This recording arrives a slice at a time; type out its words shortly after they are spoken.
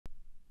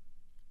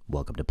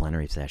Welcome to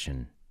Plenary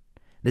Session.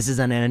 This is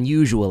an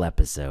unusual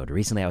episode.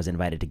 Recently I was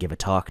invited to give a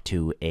talk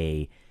to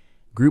a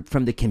group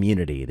from the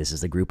community. This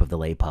is the group of the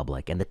lay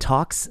public. And the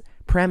talk's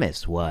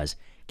premise was,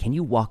 can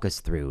you walk us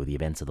through the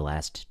events of the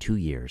last 2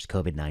 years,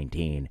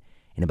 COVID-19,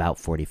 in about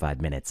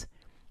 45 minutes?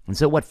 And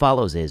so what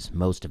follows is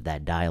most of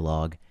that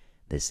dialogue.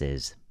 This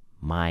is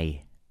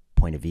my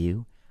point of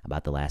view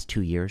about the last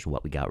 2 years,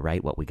 what we got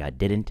right, what we got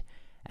didn't,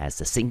 as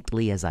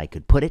succinctly as I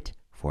could put it,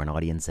 for an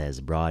audience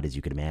as broad as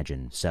you could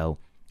imagine. So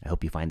I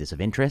hope you find this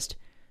of interest.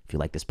 If you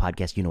like this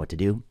podcast, you know what to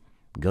do.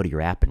 Go to your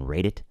app and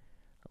rate it.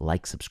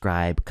 Like,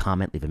 subscribe,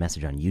 comment, leave a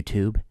message on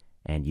YouTube,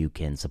 and you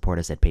can support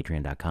us at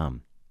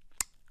patreon.com.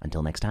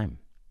 Until next time.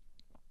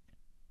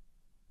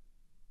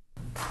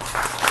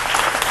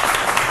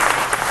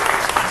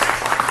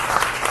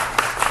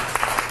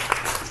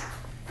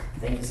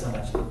 Thank you so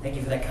much. Thank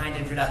you for that kind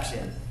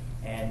introduction.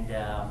 And,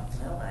 I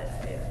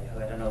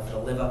don't know if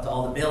it'll live up to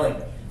all the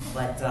billing,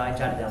 but I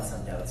jotted down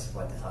some notes for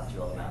what to talk to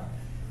you all about.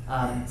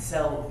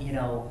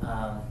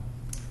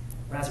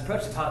 When I was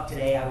approached to talk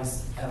today, I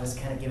was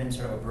kind of given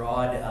sort of a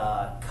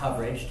broad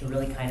coverage to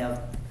really kind of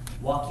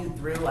walk you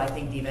through, I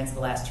think, the events of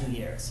the last 2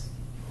 years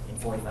in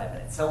 45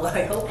 minutes. So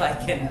I hope I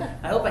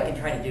can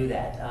try to do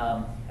that,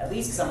 at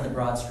least some of the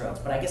broad strokes.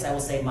 But I guess I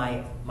will say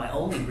my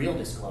only real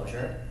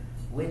disclosure,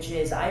 which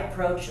is I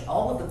approach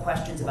all of the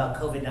questions about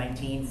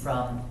COVID-19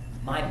 from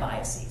my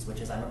biases, which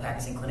is I'm a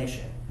practicing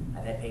clinician.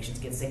 I've had patients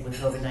get sick with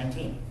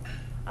COVID-19.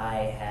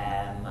 I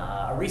am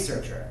a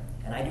researcher,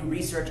 and I do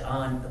research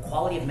on the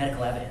quality of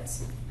medical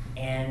evidence.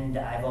 And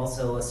I'm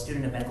also a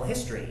student of medical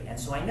history, and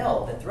so I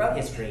know that throughout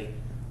history,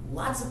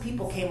 lots of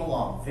people came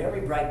along, very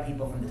bright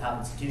people from the top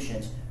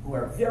institutions, who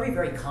are very,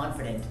 very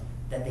confident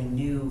that they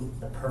knew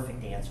the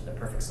perfect answer, the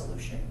perfect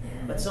solution.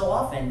 But so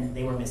often,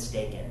 they were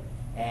mistaken,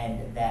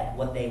 and that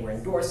what they were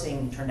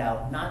endorsing turned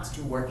out not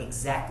to work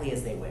exactly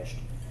as they wished.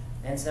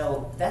 And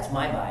so that's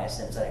my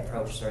bias as I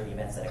approach sort of the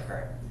events that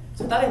occurred.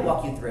 So I thought I'd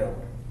walk you through.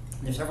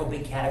 There's several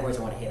big categories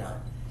I want to hit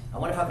on. I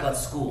want to talk about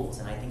schools,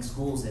 and I think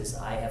schools is,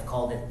 I have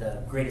called it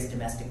the greatest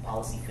domestic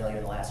policy failure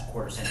in the last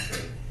quarter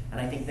century. And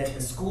I think that the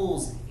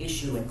schools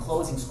issue and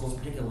closing schools,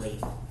 particularly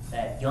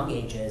at young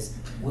ages,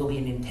 will be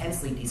an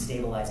intensely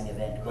destabilizing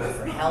event, both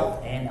for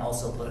health and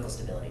also political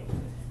stability.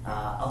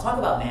 I'll talk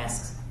about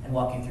masks and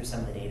walk you through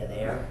some of the data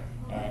there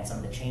and some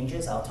of the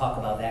changes. I'll talk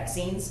about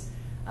vaccines.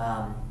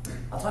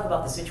 I'll talk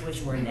about the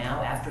situation we're in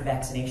now after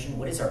vaccination.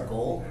 What is our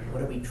goal?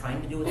 What are we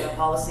trying to do with our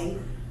policy?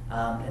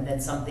 And then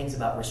some things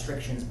about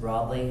restrictions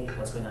broadly,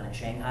 what's going on in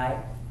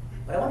Shanghai.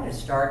 But I wanted to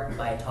start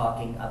by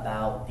talking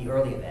about the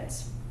early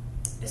events,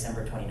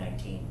 December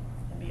 2019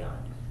 and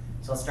beyond.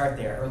 So I'll start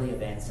there, early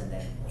events, and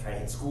then we'll try to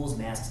hit schools,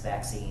 masks,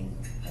 vaccine,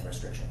 and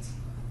restrictions.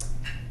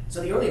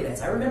 So the early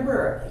events, I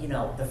remember,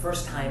 the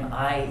first time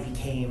I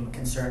became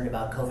concerned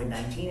about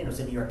COVID-19, it was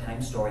a New York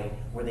Times story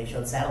where they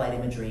showed satellite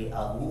imagery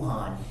of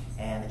Wuhan,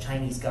 and the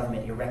Chinese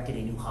government erected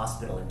a new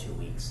hospital in 2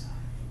 weeks.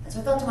 And so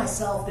I thought to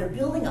myself, they're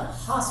building a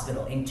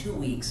hospital in 2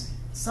 weeks,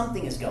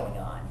 something is going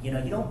on. You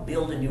don't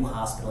build a new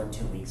hospital in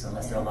 2 weeks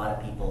unless there are a lot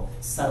of people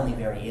suddenly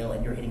very ill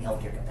and you're hitting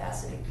healthcare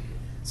capacity.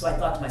 So I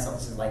thought to myself,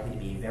 this is likely to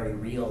be a very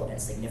real and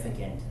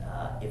significant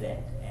event,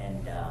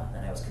 and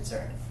I was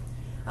concerned.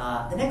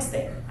 The next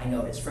thing I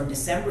noticed, from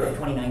December of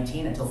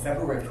 2019 until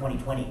February of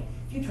 2020,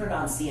 if you turn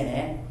on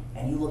CNN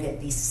and you look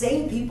at these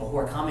same people who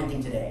are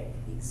commenting today,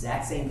 the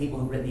exact same people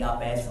who've written the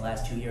op-eds for the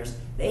last 2 years,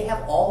 they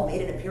have all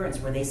made an appearance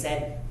where they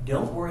said,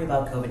 don't worry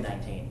about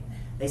COVID-19.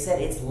 They said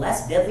it's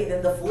less deadly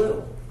than the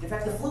flu. In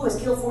fact, the flu has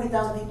killed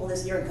 40,000 people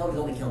this year and COVID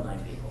only killed 9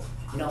 people.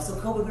 So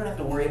COVID, we don't have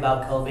to worry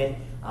about COVID.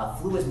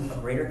 Flu is a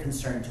greater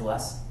concern to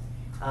us.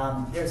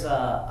 There's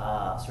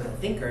a sort of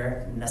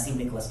thinker, Nassim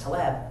Nicholas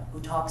Taleb, who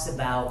talks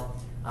about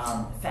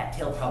fat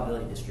tail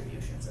probability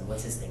distributions, and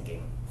what's his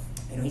thinking?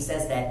 He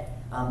says that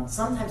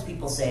sometimes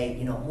people say,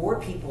 more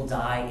people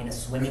die in a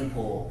swimming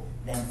pool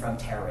than from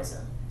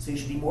terrorism. So you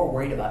should be more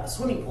worried about a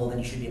swimming pool than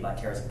you should be about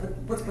terrorism.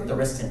 Let's put the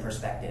risks in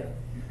perspective.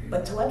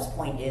 But Taleb's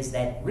point is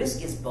that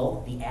risk is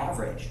both the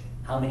average,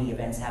 how many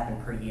events happen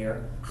per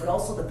year, but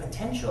also the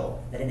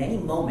potential that at any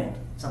moment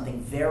something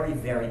very,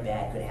 very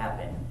bad could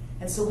happen.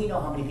 And so we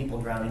know how many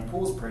people drown in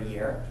pools per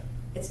year.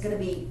 It's going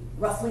to be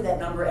roughly that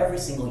number every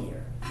single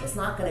year. It's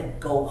not going to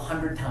go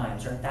 100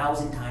 times or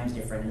 1,000 times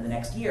different in the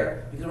next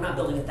year because we're not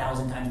building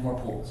 1,000 times more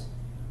pools.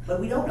 But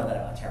we don't know that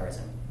about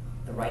terrorism.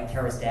 The right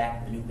terrorist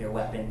act, the nuclear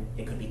weapon,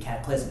 it could be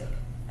cataclysmic.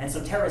 And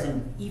so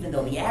terrorism, even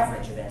though the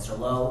average events are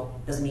low,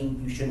 doesn't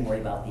mean you shouldn't worry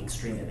about the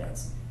extreme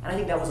events. And I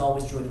think that was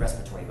always true with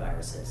respiratory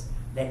viruses,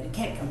 that you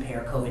can't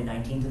compare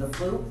COVID-19 to the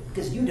flu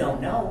because you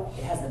don't know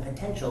it has the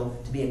potential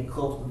to be a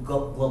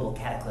global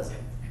cataclysm.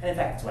 And in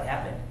fact, that's what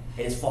happened.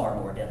 It is far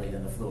more deadly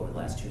than the flu over the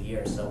last 2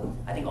 years. So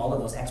I think all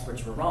of those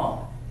experts were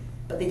wrong.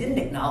 But they didn't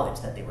acknowledge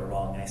that they were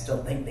wrong, and I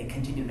still think they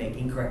continue to make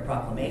incorrect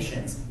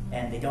proclamations,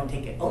 and they don't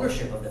take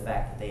ownership of the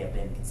fact that they have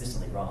been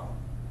consistently wrong.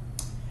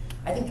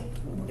 I think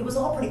it was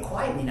all pretty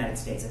quiet in the United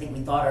States. I think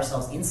we thought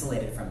ourselves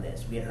insulated from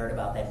this. We had heard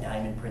about that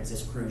Diamond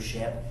Princess cruise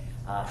ship.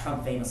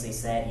 Trump famously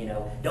said,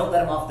 don't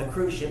let them off the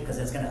cruise ship because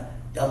it's going to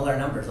double our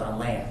numbers on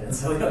land, and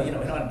so we don't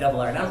want to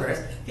double our numbers,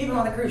 even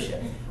on a cruise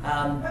ship.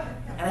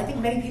 And I think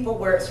many people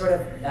were sort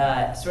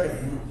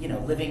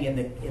of living in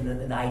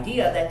the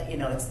idea that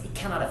it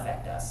cannot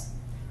affect us.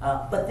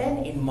 But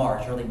then in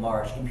March, early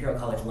March, Imperial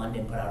College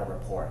London put out a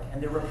report,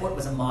 and their report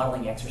was a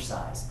modeling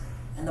exercise.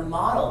 And the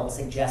model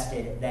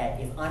suggested that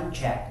if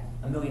unchecked,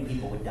 1 million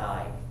people would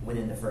die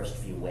within the first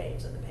few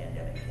waves of the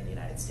pandemic in the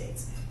United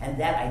States. And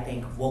that, I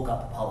think, woke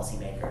up the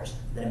policymakers,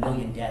 that 1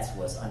 million deaths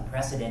was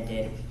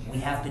unprecedented. We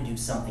have to do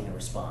something in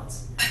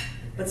response.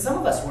 But some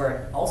of us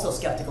were also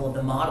skeptical of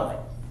the modeling,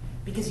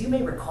 because you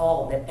may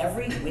recall that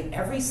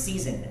every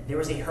season there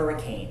is a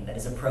hurricane that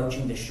is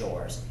approaching the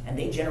shores, and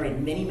they generate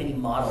many, many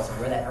models of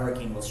where that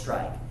hurricane will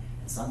strike.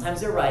 And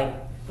sometimes they're right,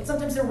 but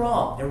sometimes they're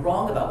wrong. They're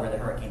wrong about where the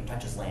hurricane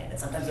touches land, and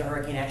sometimes the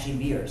hurricane actually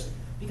veers.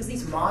 Because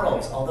these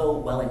models, although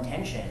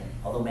well-intentioned,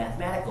 although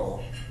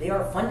mathematical, they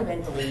are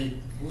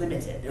fundamentally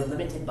limited. They're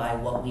limited by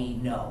what we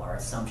know, our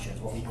assumptions,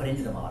 what we put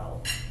into the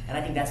model. And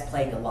I think that's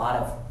plagued a lot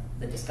of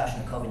the discussion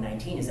of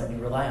COVID-19, is that we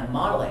rely on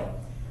modeling.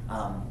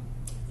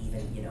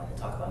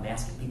 We'll talk about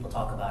masking. People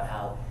talk about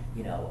how,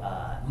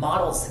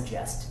 models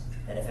suggest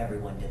that if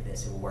everyone did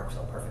this, it will work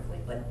so perfectly.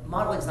 But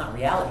modeling is not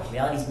reality.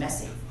 Reality is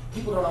messy.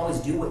 People don't always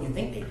do what you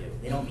think they do.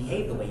 They don't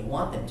behave the way you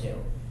want them to.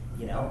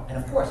 And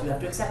of course, you have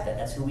to accept that.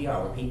 That's who we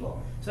are, we're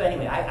people. So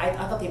anyway, I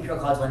thought the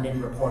Imperial College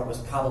London report was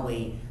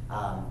probably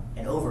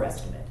an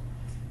overestimate.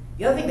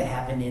 The other thing that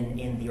happened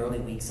in the early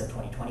weeks of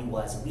 2020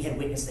 was we had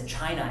witnessed that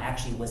China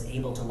actually was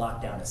able to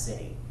lock down a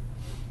city.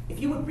 If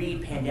you would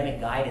read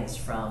pandemic guidance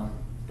from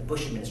the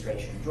Bush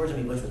administration, George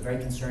W. Bush was very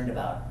concerned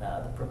about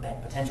the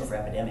potential for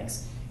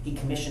epidemics. He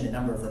commissioned a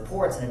number of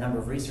reports and a number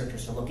of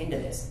researchers to look into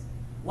this.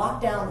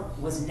 Lockdown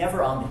was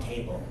never on the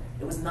table.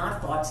 It was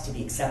not thought to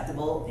be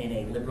acceptable in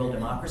a liberal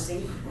democracy.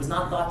 It was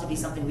not thought to be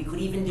something we could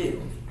even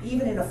do.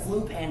 Even in a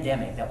flu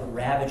pandemic that would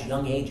ravage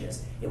young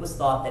ages, it was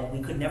thought that we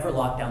could never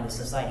lock down the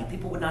society.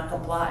 People would not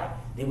comply.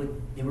 They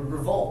would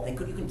revolt. You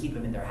couldn't keep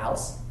them in their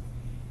house.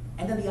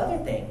 And then the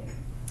other thing,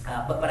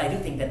 but I do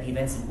think that the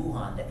events in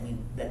Wuhan,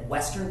 that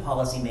Western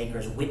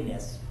policymakers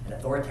witnessed an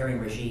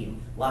authoritarian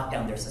regime lock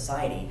down their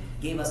society,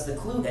 gave us the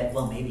clue that,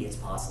 well, maybe it's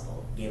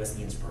possible, gave us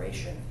the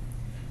inspiration.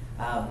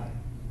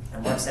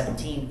 On March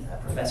 17th, a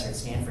professor at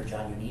Stanford,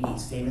 John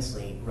Ioannidis,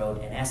 famously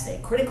wrote an essay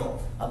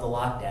critical of the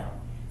lockdown.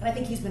 And I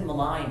think he's been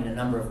maligned in a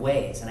number of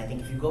ways. And I think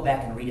if you go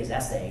back and read his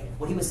essay,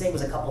 what he was saying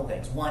was a couple of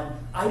things. One,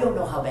 I don't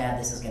know how bad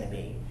this is going to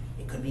be.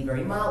 It could be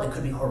very mild, it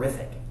could be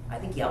horrific. I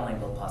think he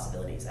outlined both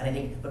possibilities. And I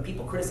think, but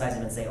people criticize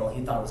him and say, oh,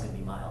 he thought it was going to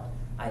be mild.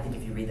 I think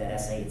if you read that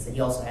essay,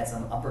 he also had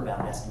some upper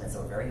bound estimates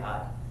that were very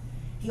high.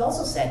 He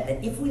also said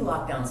that if we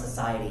lock down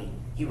society,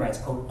 he writes,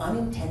 quote,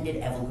 unintended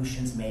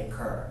evolutions may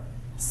occur.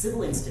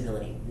 Civil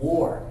instability,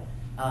 war.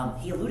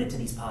 He alluded to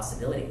these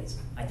possibilities.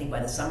 I think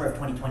by the summer of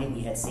 2020,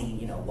 we had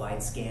seen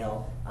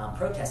wide-scale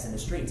protests in the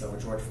streets over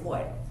George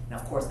Floyd. Now,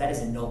 of course, that is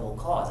a noble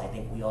cause. I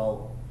think we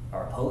all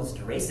are opposed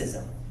to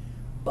racism.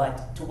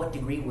 But to what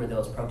degree were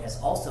those protests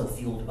also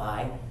fueled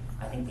by,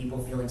 I think,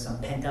 people feeling some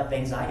pent-up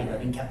anxiety about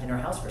being kept in their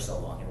house for so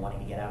long and wanting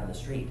to get out on the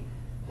street?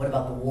 What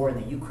about the war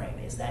in the Ukraine?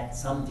 Is that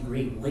some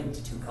degree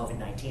linked to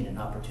COVID-19, an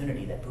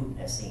opportunity that Putin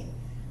has seen?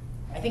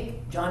 I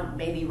think John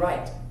may be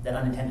right that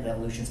unintended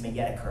evolutions may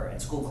yet occur, and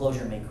school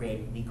closure may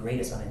create the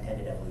greatest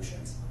unintended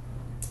evolutions.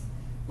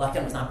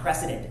 Lockdown was not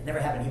precedented, it never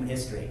happened in human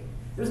history.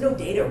 There was no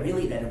data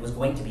really that it was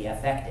going to be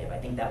effective. I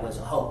think that was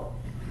a hope.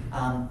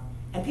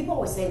 And people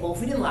always say, well, if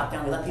we didn't lock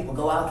down, we let people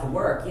go out to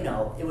work, it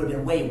would have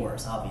been way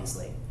worse,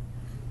 obviously.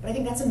 But I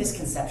think that's a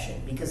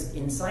misconception, because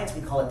in science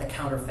we call it the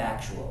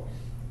counterfactual.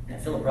 And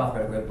Philip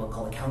Rothbard wrote a book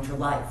called The Counter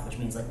Life, which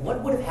means, like,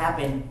 what would have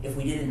happened if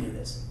we didn't do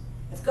this?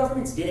 If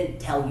governments didn't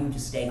tell you to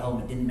stay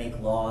home and didn't make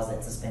laws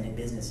that suspended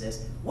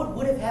businesses, what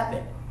would have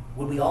happened?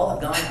 Would we all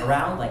have gone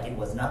around like it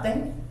was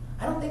nothing?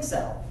 I don't think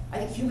so. I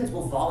think humans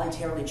will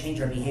voluntarily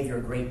change our behavior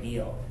a great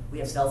deal. We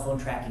have cell phone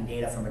tracking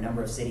data from a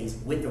number of cities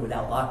with or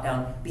without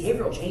lockdown.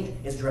 Behavioral change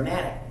is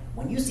dramatic.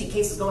 When you see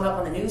cases going up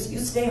on the news, you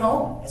stay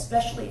home,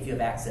 especially if you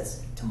have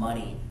access to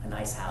money, a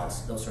nice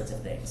house, those sorts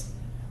of things.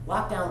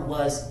 Lockdown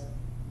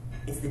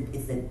it's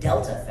the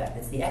delta effect,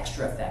 it's the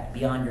extra effect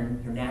beyond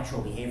your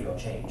natural behavioral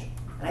change.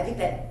 And I think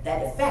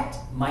that effect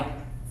might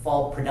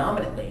fall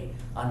predominantly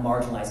on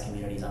marginalized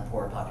communities, on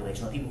poorer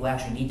populations, on people who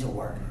actually need to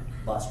work,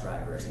 bus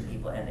drivers and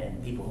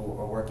people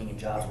who are working in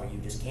jobs where you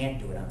just can't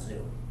do it on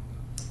Zoom.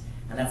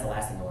 And that's the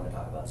last thing I want to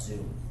talk about,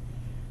 Zoom.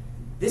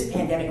 This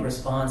pandemic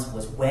response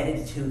was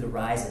wedded to the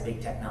rise of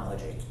big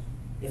technology.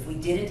 If we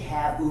didn't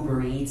have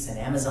Uber Eats and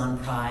Amazon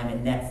Prime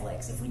and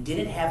Netflix, if we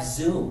didn't have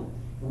Zoom,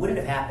 it wouldn't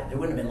have happened. There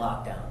wouldn't have been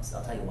lockdowns.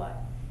 I'll tell you why.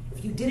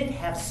 If you didn't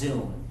have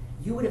Zoom,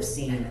 you would have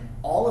seen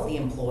all of the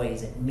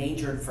employees at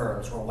major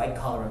firms who are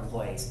white-collar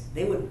employees,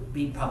 they would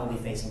be probably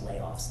facing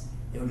layoffs.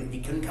 They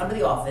couldn't come to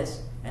the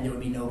office, and there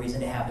would be no reason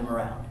to have them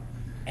around.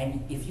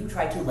 And if you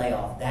tried to lay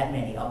off that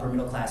many upper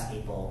middle class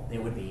people,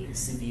 there would be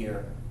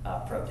severe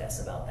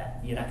protests about that.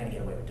 You're not going to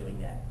get away with doing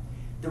that.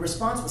 The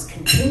response was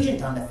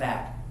contingent on the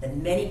fact that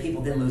many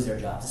people didn't lose their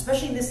jobs,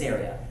 especially in this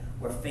area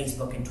where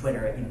Facebook and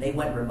Twitter, they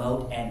went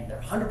remote and their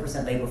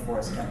 100% labor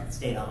force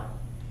stayed on.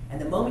 And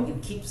the moment you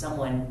keep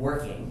someone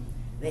working,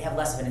 they have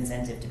less of an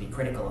incentive to be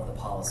critical of the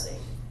policy.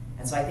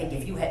 And so I think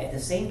if the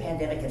same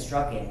pandemic had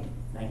struck in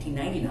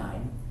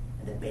 1999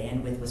 and the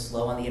bandwidth was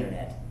slow on the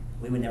internet,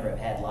 we would never have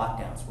had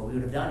lockdowns. What we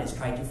would have done is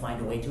tried to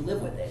find a way to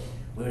live with it.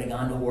 We would have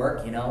gone to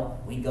work,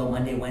 we'd go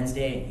Monday,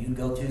 Wednesday, and you'd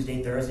go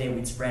Tuesday, Thursday,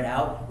 we'd spread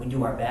out, we'd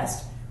do our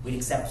best. We'd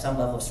accept some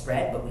level of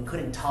spread, but we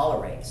couldn't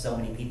tolerate so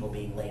many people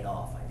being laid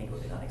off. I think it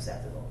would be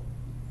unacceptable.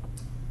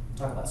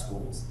 Talk about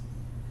schools.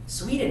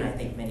 Sweden, I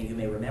think many of you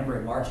may remember,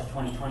 in March of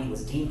 2020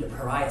 was deemed a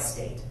pariah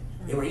state.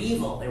 They were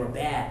evil, they were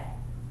bad.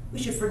 We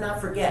should not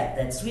forget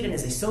that Sweden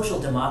is a social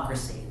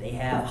democracy. They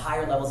have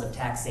higher levels of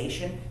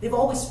taxation. They've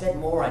always spent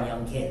more on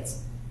young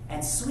kids.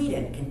 And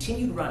Sweden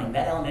continued running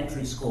that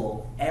elementary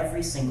school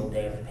every single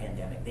day of the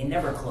pandemic. They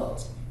never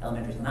closed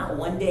elementary school. Not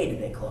one day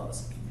did they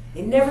close.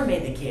 They never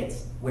made the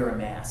kids wear a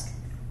mask.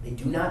 They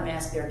do not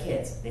mask their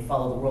kids. They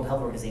follow the World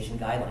Health Organization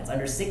guidelines.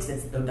 Under 6,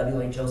 the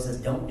WHO says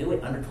don't do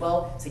it. Under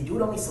 12, say do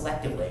it only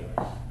selectively.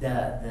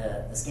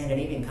 The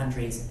Scandinavian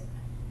countries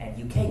and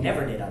UK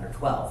never did under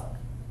 12.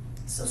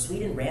 So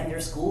Sweden ran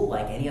their school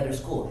like any other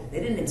school.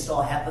 They didn't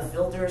install HEPA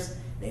filters.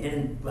 They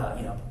didn't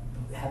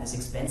have this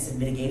expensive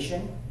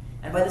mitigation.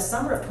 And by the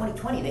summer of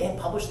 2020, they had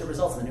published the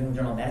results in the New England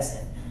Journal of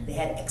Medicine. They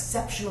had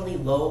exceptionally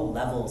low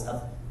levels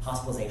of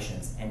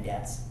hospitalizations and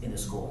deaths in the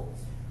school.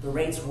 The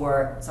rates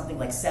were something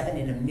like 7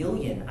 in a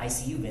million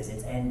ICU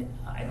visits, and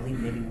I believe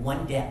maybe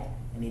 1 death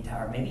in the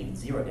entire, maybe even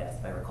 0 death,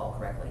 if I recall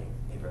correctly,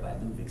 a paper by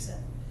Ludvigsen.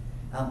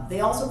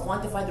 They also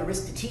quantified the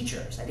risk to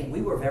teachers. I think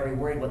we were very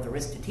worried what the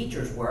risk to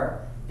teachers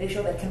were. They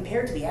show that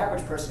compared to the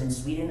average person in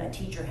Sweden, a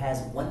teacher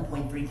has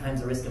 1.3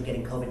 times the risk of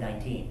getting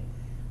COVID-19.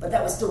 But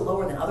that was still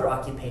lower than other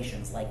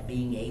occupations, like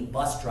being a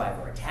bus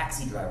driver, a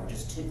taxi driver, which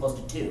is close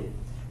to 2.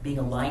 Being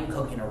a line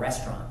cook in a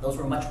restaurant. Those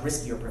were much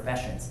riskier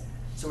professions.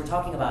 So we're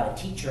talking about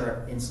a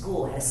teacher in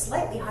school had a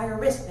slightly higher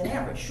risk than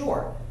average,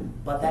 sure,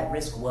 but that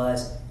risk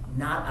was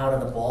not out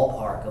of the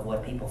ballpark of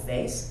what people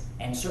face,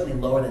 and certainly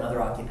lower than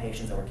other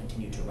occupations that were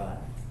continued to run.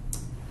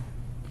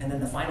 And then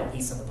the final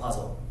piece of the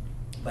puzzle.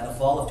 By the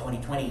fall of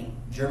 2020,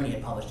 Germany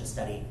had published a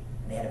study,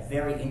 and they had a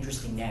very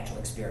interesting natural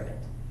experiment.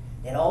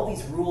 They had all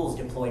these rules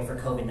deployed for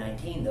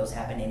COVID-19, those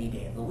happen any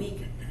day of the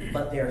week,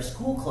 but their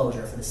school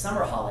closure for the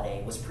summer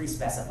holiday was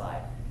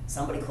pre-specified.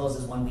 Somebody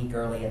closes 1 week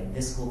early and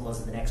this school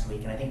closes the next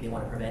week, and I think they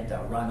want to prevent a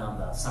run on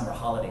the summer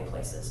holiday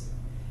places.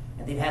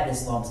 And they've had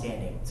this long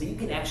standing. So you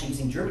can actually,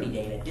 using Germany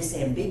data,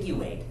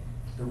 disambiguate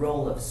the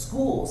role of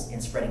schools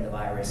in spreading the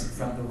virus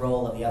from the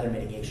role of the other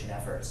mitigation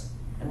efforts.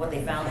 And what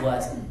they found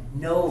was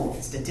no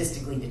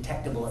statistically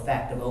detectable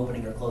effect of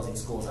opening or closing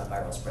schools on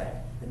viral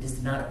spread. That this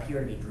did not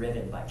appear to be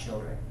driven by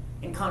children,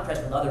 in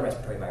contrast with other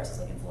respiratory viruses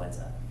like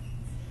influenza.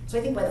 So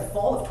I think by the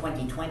fall of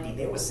 2020,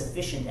 there was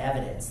sufficient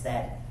evidence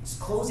that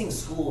closing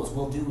schools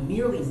will do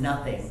nearly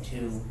nothing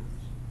to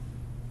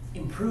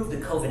improve the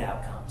COVID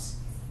outcomes.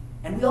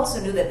 And we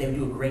also knew that they would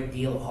do a great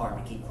deal of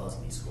harm to keep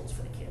closing these schools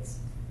for the kids.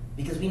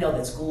 Because we know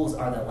that schools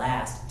are the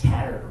last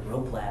tattered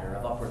rope ladder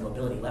of upward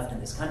mobility left in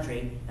this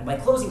country. And by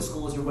closing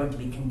schools, you're going to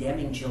be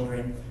condemning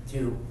children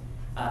to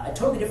a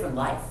totally different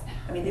life.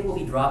 I mean, there will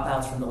be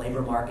dropouts from the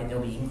labor market, there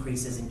will be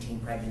increases in teen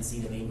pregnancy,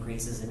 there will be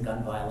increases in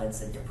gun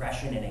violence and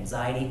depression and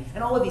anxiety,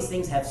 and all of these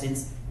things have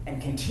since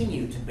and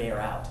continue to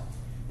bear out.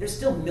 There's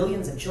still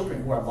millions of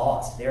children who are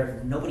lost.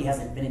 Nobody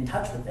hasn't been in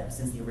touch with them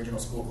since the original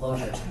school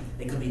closures.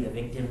 They could be the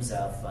victims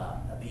of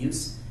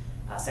abuse,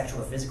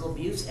 sexual or physical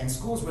abuse, and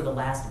schools were the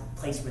last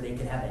place where they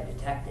could have that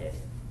detected.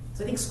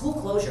 So I think school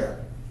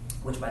closure,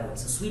 which by the way,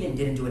 so Sweden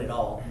didn't do it at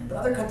all, but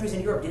other countries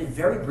in Europe did it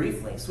very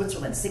briefly.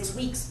 Switzerland, 6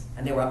 weeks,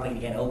 and they were up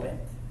again open.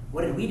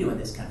 What did we do in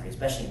this country,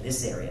 especially in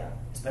this area,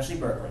 especially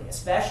Berkeley,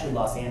 especially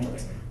Los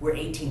Angeles? We're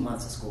 18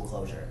 months of school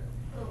closure.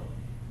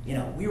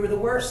 We were the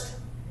worst.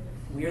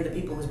 We are the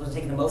people who were supposed to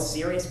take the most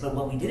serious, but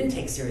what we didn't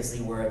take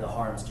seriously were the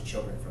harms to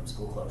children from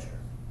school closure.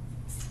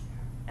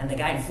 And the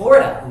guy in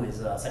Florida, who is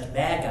such a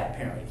bad guy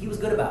apparently, he was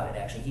good about it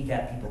actually. He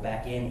got people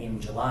back in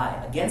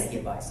July against the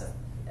advice of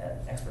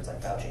experts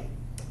like Fauci.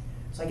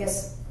 So I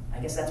guess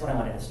that's what I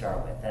wanted to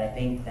start with, that I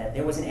think that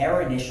there was an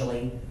error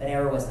initially. That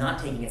error was not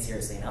taking it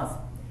seriously enough.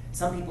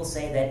 Some people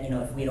say that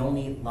if we'd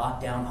only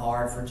locked down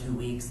hard for 2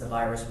 weeks, the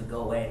virus would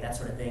go away, that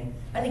sort of thing.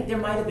 I think there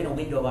might have been a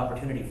window of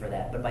opportunity for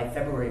that, but by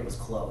February it was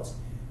closed.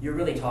 You're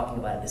really talking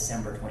about a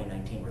December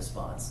 2019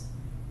 response.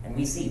 And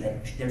we see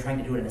that they're trying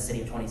to do it in a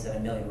city of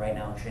 27 million right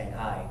now in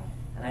Shanghai,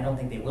 and I don't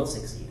think they will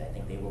succeed. I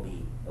think they will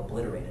be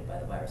obliterated by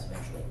the virus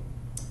eventually.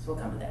 So we'll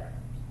come to that.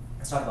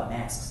 Let's talk about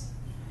masks.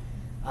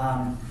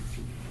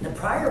 The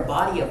prior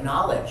body of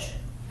knowledge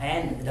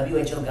and the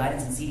WHO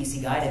guidance and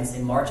CDC guidance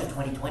in March of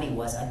 2020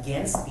 was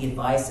against the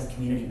advice of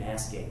community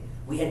masking.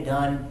 We had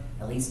done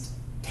at least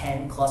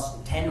 10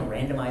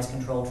 randomized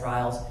control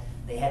trials.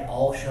 They had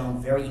all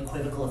shown very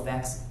equivocal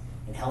effects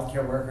in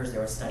healthcare workers. There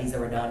were studies that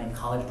were done in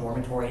college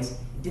dormitories.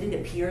 It didn't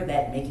appear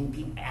that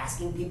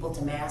asking people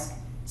to mask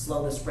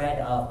slow the spread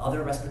of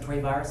other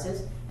respiratory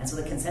viruses, and so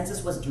the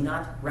consensus was do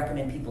not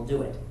recommend people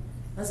do it.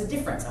 There's a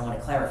difference I want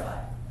to clarify.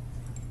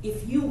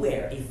 If you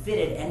wear a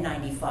fitted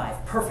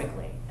N95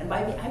 perfectly, and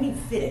by I mean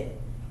fitted,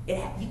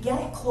 You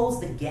gotta close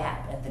the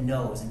gap at the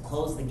nose and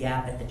close the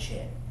gap at the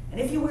chin. And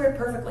if you wear it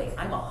perfectly,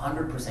 I'm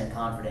 100%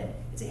 confident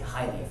it's a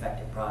highly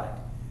effective product.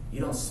 You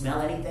don't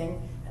smell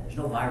anything, and there's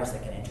no virus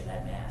that can enter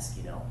that mask,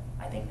 you know.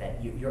 I think that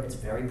it's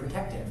very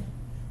protective.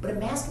 But a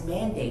mask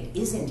mandate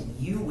isn't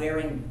you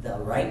wearing the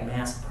right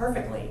mask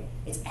perfectly.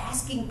 It's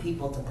asking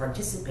people to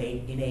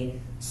participate in a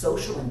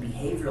social and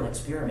behavioral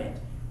experiment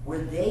where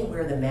they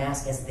wear the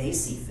mask as they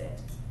see fit.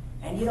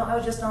 And you know, I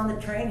was just on the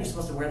train, you're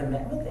supposed to wear the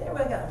mask.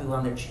 Everybody got glue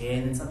on their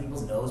chin, and some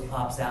people's nose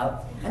pops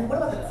out. And what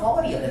about the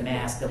quality of the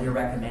mask that we're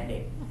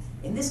recommending?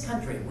 In this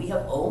country, we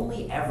have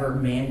only ever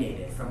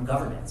mandated from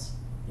governments,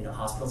 you know,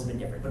 hospitals have been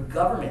different, but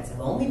governments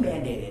have only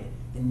mandated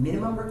the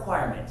minimum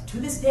requirement to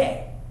this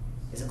day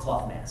is a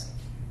cloth mask.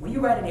 When you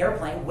ride an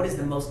airplane, what is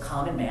the most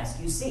common mask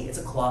you see? It's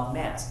a cloth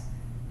mask.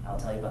 I'll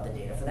tell you about the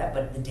data for that,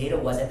 but the data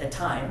was at the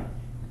time,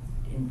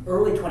 in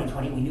early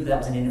 2020, we knew that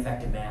was an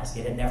ineffective mask.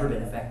 It had never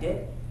been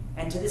effective.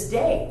 And to this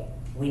day,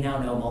 we now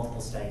know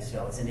multiple studies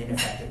show it's an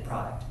ineffective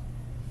product.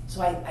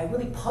 So I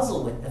really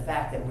puzzle with the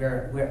fact that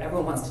where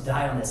everyone wants to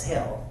die on this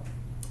hill,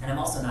 and I'm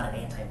also not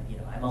an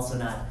I'm also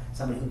not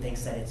somebody who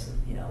thinks that it's,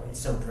 you know, it's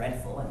so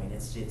dreadful. I mean,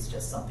 it's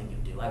just something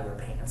you do. I wear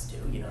pants too,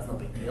 you know, it's no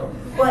big deal.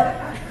 But,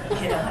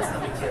 you know, it's no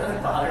big deal, it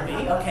doesn't bother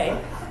me,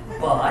 okay.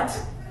 But,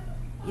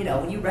 you know,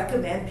 when you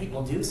recommend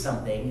people do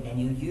something and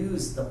you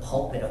use the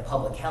pulpit of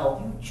public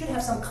health, you should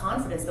have some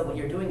confidence that what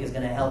you're doing is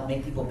going to help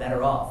make people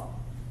better off.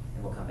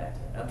 And we'll come back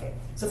to it. Okay.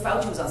 So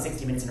Fauci was on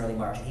 60 Minutes in early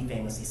March, and he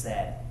famously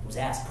said, was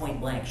asked point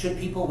blank, should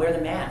people wear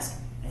the mask?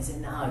 And he said,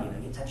 no, you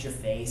know, you touch your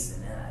face,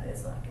 and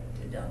it's not going to do it.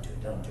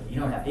 Don't do it. You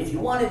don't have to. If you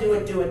want to do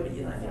it, but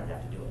you don't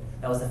have to do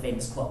it. That was the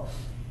famous quote.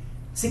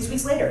 6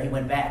 weeks later, he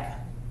went back,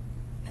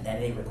 and then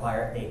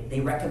they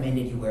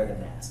recommended you wear the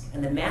mask.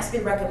 And the mask they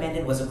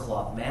recommended was a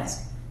cloth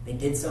mask. They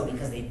did so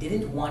because they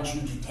didn't want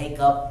you to take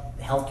up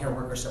the healthcare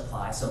worker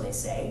supply, so they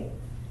say.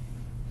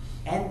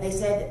 And they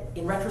said,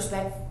 in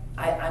retrospect,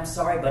 I'm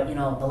sorry, but you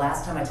know, the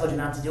last time I told you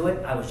not to do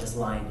it, I was just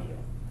lying to you.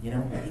 You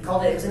know, he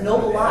called it was a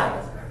noble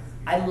lie.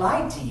 I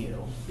lied to you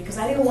because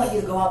I didn't want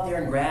you to go out there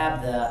and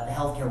grab the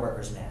healthcare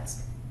worker's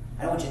mask.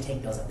 I don't want you to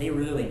take those up. They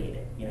really need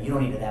it. You know, you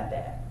don't need it that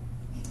bad.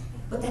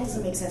 But that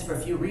doesn't make sense for a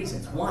few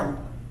reasons. One,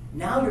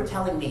 now you're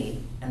telling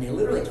me, and they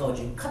literally told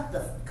you, cut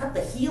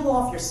the heel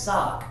off your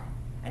sock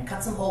and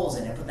cut some holes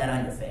in it, put that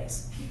on your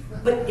face.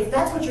 But if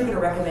that's what you're going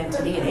to recommend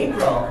to me in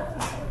April,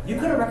 you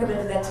could have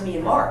recommended that to me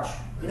in March.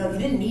 You know, you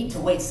didn't need to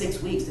wait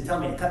 6 weeks to tell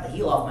me to cut the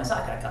heel off my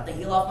sock. I cut the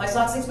heel off my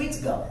sock 6 weeks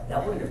ago.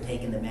 That wouldn't have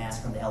taken the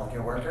mask from the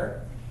healthcare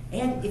worker.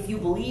 And if you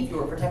believe you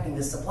were protecting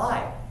this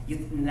supply,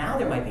 now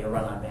there might be a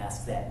run on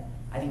masks then.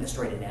 I think the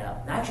story didn't add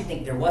up. And I actually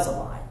think there was a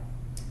lie.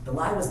 The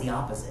lie was the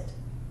opposite.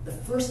 The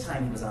first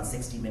time he was on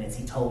 60 Minutes,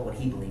 he told what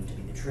he believed to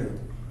be the truth.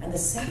 And the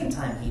second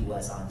time he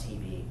was on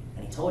TV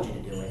and he told you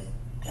to do it,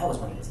 that was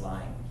when he was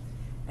lying.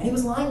 And he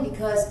was lying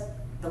because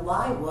the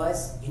lie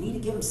was, you need to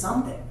give him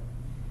something.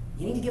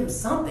 You need to give them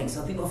something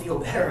so people feel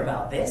better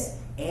about this.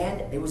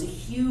 And there was a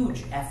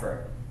huge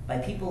effort by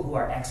people who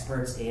are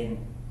experts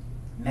in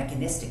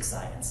mechanistic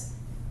science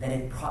that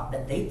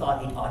they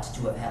thought it ought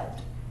to have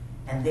helped.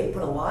 And they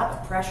put a lot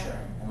of pressure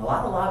and a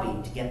lot of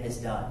lobbying to get this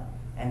done.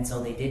 And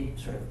so they did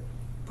sort of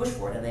push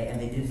for it,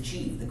 and they did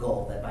achieve the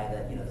goal that by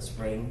the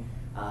spring,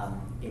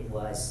 it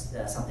was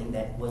something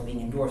that was being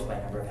endorsed by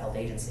a number of health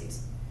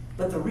agencies.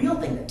 But the real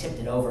thing that tipped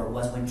it over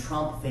was when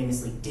Trump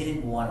famously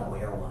didn't want to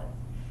wear one.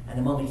 And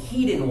the moment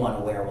he didn't want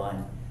to wear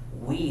one,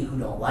 we who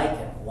don't like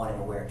him wanted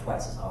to wear it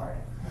twice as hard.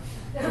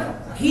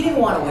 He didn't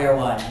want to wear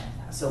one,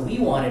 so we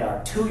wanted our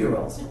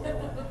 2-year-olds to wear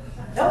one.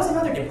 That was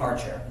another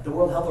departure. The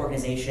World Health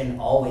Organization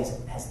always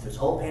has, this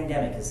whole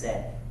pandemic has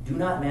said, do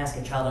not mask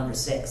a child under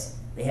 6.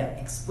 They have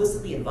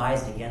explicitly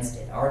advised against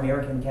it. Our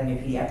American Academy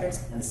of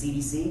Pediatrics and the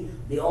CDC,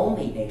 the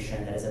only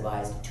nation that has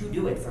advised to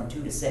do it from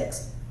 2 to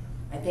 6.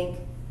 I think,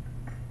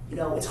 you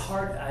know, it's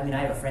hard. I mean,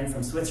 I have a friend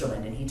from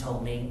Switzerland, and he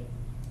told me,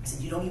 I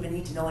said, you don't even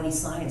need to know any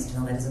science to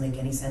know that doesn't make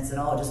any sense at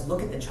all. Just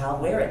look at the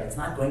child wear it. It's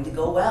not going to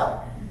go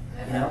well,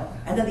 you know?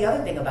 And then the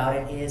other thing about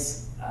it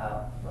is,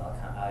 well,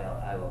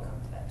 I will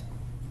come to that.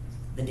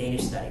 The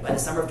Danish study. By the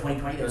summer of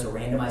 2020, there was a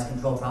randomized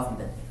control trial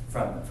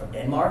from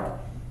Denmark,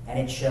 and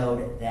it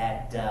showed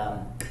that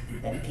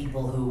that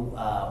people who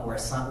were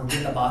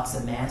given a box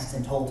of masks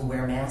and told to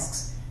wear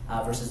masks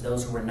versus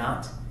those who were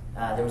not,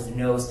 there was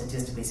no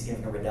statistically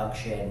significant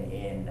reduction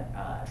in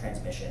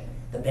transmission.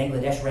 The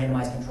Bangladesh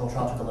randomized control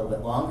trial took a little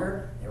bit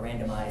longer. They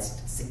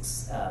randomized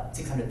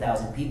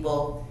 600,000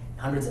 people,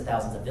 hundreds of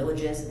thousands of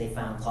villages. They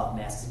found cloth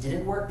masks that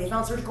didn't work. They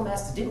found surgical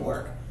masks that didn't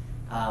work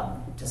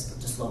to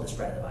slow the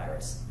spread of the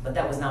virus. But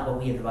that was not what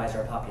we had advised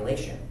our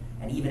population.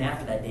 And even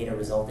after that data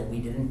resulted, we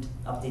didn't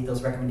update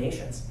those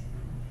recommendations.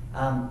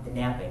 The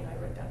napping, I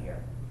wrote down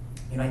here.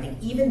 You know, I think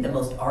even the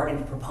most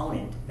ardent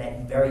proponent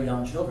that very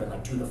young children,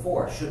 like 2 to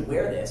 4, should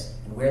wear this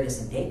and wear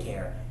this in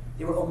daycare,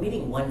 they were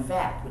omitting one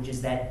fact, which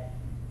is that,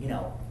 you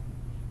know,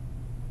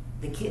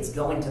 the kids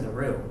go into the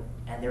room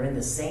and they're in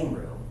the same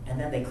room, and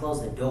then they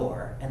close the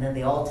door, and then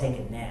they all take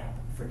a nap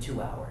for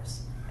 2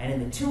 hours. And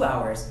in the 2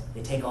 hours,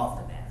 they take off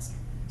the mask.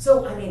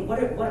 So, I mean,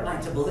 what am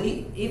I to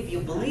believe? If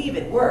you believe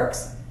it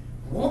works,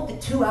 won't the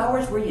 2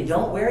 hours where you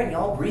don't wear it and you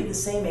all breathe the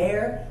same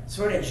air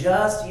sort of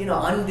just,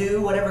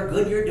 undo whatever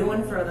good you're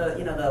doing for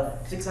the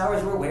 6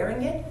 hours we're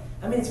wearing it?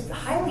 I mean, it's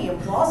highly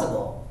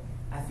implausible.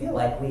 I feel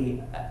like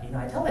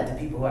I tell that to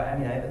people I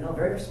know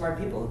very smart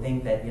people who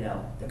think that,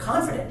 they're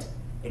confident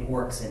it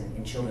works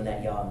in children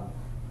that young.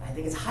 I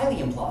think it's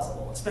highly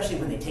implausible, especially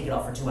when they take it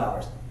off for 2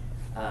 hours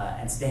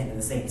and stand in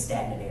the same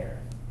stagnant air,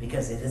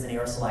 because it is an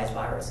aerosolized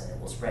virus and it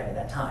will spread at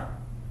that time.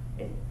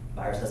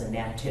 Virus doesn't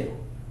nap too.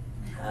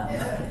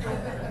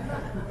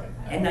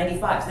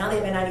 N95s. Now they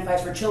have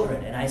N95s for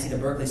children, and I see the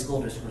Berkeley School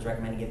District was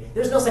recommending it.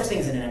 There's no such thing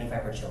as an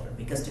N95 for children,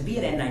 because to be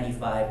an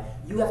N95,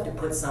 you have to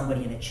put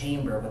somebody in a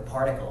chamber with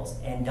particles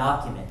and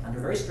document under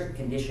very strict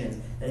conditions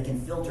that it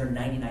can filter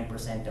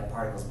 99% of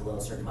particles below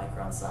a certain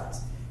micron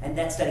size. And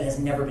that study has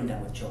never been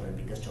done with children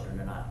because children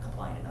are not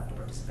compliant enough to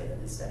participate in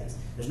these studies.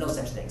 There's no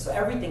such thing. So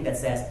everything that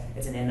says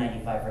it's an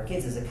N95 for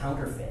kids is a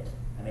counterfeit.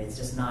 I mean, it's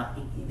just not,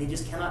 they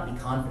just cannot be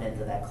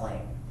confident of that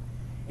claim.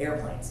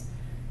 Airplanes.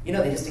 They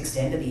just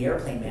extended the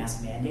airplane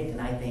mask mandate, and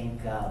I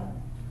think,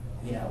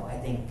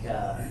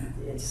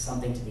 it's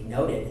something to be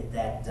noted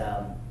that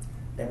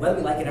whether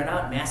we like it or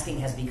not, masking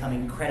has become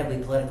incredibly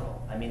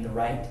political. I mean, the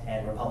right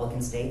and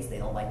Republican states, they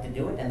don't like to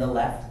do it, and the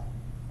left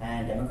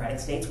and Democratic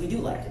states, we do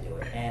like to do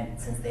it. And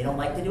since they don't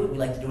like to do it, we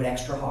like to do it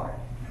extra hard.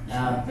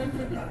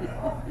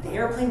 The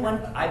airplane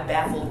one, I'm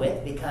baffled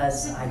with,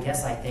 because I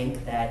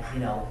think that, I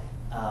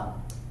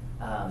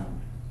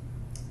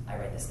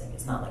read this thing,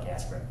 it's not like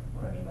aspirin.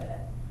 What do I mean by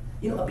that?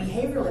 A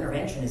behavioral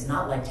intervention is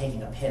not like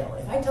taking a pill.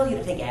 If I tell you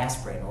to take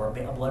aspirin or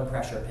a blood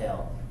pressure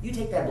pill, you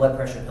take that blood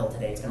pressure pill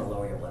today, it's going to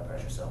lower your blood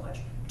pressure so much.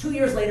 2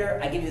 years later,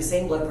 I give you the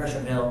same blood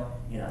pressure pill,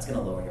 it's going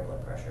to lower your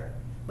blood pressure.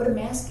 But a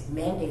mask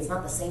mandate's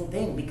not the same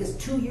thing, because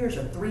 2 years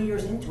or 3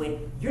 years into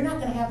it, you're not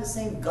going to have the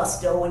same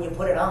gusto when you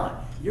put it on.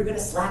 You're going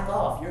to slack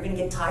off. You're going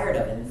to get tired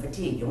of it and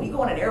fatigued. And when you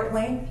go on an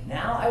airplane,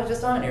 now, I was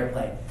just on an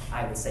airplane,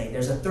 I would say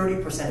there's a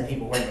 30% of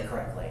people wearing it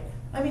correctly.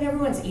 I mean,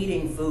 everyone's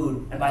eating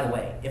food. And by the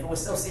way, if it was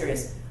so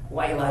serious,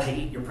 why are you allowed to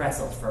eat your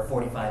pretzels for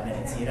 45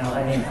 minutes? Come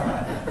on.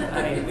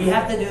 We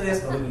have to do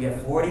this, but we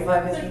get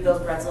 45 minutes to eat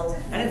those pretzels.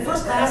 And in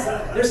first class,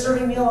 they're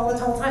serving meal all the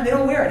time. They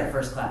don't wear it in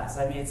first class.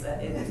 I mean, it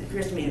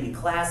appears to me to be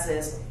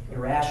classist,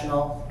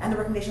 irrational, and the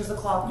recommendation is the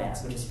cloth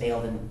mask, which has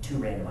failed in 2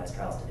 randomized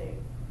trials to date.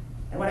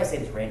 And when I say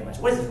it's randomized,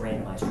 what is this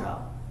randomized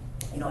trial?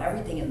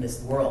 Everything in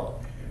this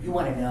world, you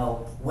want to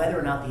know whether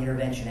or not the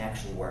intervention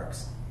actually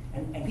works.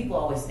 And people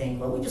always think,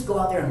 well, we just go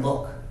out there and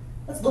look.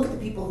 Let's look at the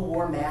people who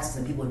wore masks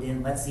and the people who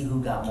didn't. Let's see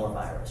who got more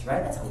virus,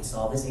 right? That's how we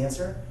solve this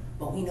answer.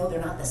 But we know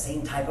they're not the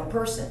same type of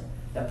person.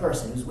 The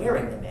person who's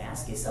wearing the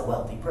mask is a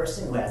wealthy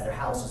person who has their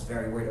house, who's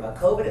very worried about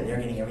COVID, and they're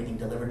getting everything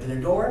delivered to their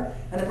door.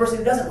 And the person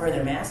who doesn't wear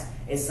their mask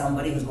is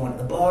somebody who's going to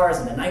the bars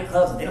and the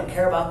nightclubs, and they don't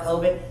care about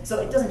COVID. So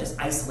it doesn't just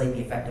isolate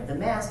the effect of the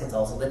mask, it's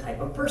also the type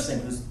of person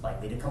who's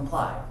likely to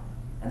comply.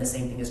 And the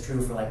same thing is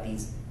true for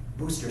these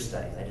booster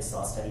studies. I just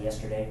saw a study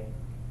yesterday.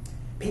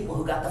 People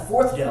who got the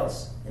 4th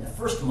dose in the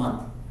first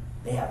month,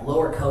 they have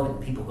lower COVID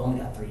than people who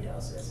only got 3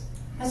 doses.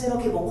 I said,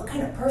 okay, well, what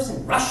kind of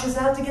person rushes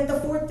out to get the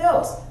 4th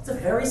dose? It's a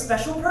very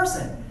special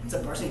person. It's a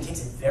person who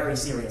takes it very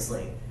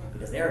seriously,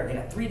 because they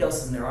got 3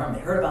 doses in their arm.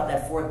 They heard about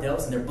that 4th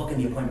dose, and they're booking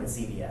the appointment at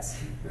CVS.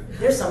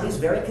 There's somebody who's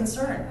very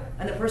concerned.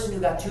 And the person who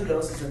got 2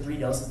 doses or 3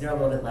 doses, they're a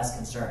little bit less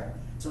concerned.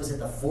 So is it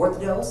the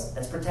 4th dose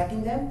that's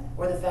protecting them,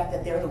 or the fact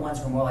that they're the ones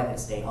who are more likely to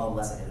stay home,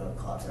 less likely to go to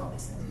clubs and all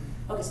these things?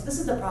 Okay, so this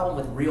is the problem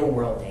with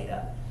real-world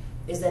data,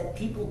 is that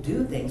people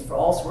do things for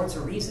all sorts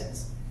of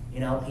reasons.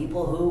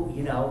 People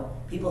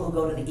who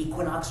go to the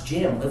Equinox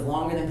gym live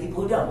longer than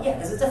people who don't. Yeah,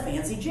 because it's a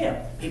fancy gym.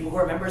 People who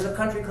are members of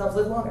country clubs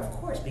live longer, of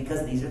course,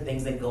 because these are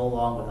things that go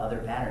along with other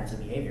patterns of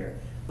behavior.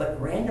 But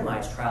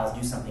randomized trials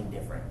do something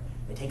different.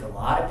 They take a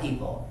lot of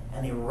people,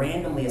 and they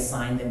randomly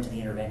assign them to the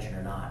intervention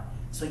or not.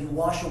 So you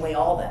wash away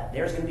all that.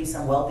 There's going to be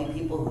some wealthy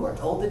people who are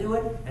told to do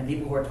it, and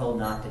people who are told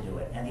not to do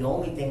it. And the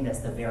only thing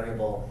that's the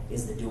variable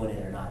is the doing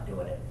it or not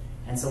doing it.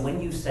 And so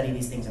when you study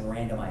these things in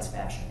randomized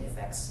fashion, the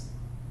effects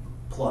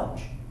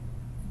plunge.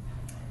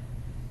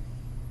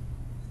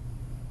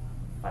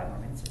 5 more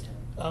minutes or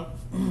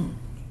 10?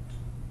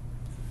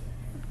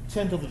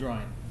 10 till the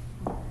drawing.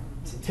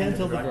 10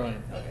 till the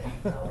drawing. Okay,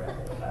 I'll wrap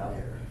it about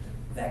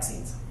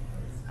vaccines.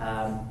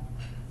 I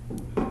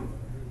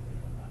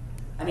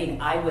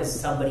was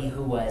somebody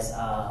who was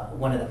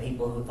one of the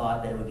people who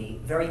thought that it would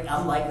be very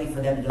unlikely for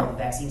them to develop a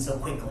vaccine so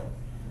quickly.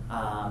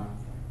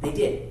 They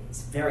did,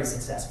 very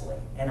successfully.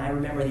 And I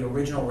remember the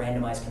original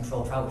randomized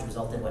control trial, which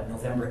resulted,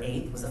 November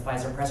 8th, was a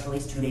Pfizer press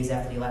release 2 days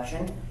after the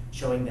election,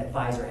 showing that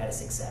Pfizer had a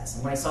success.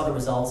 And when I saw the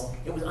results,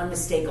 it was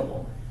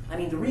unmistakable.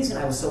 The reason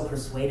I was so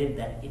persuaded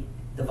that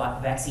the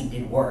vaccine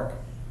did work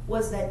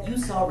was that you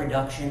saw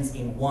reductions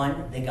in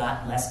 1, they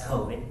got less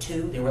COVID,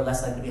 2, they were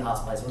less likely to be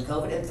hospitalized with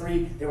COVID, and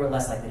 3, they were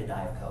less likely to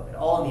die of COVID,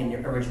 all in the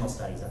original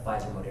studies of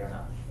Pfizer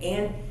Moderna.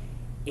 And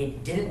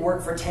it didn't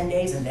work for 10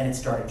 days, and then it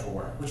started to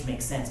work, which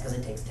makes sense because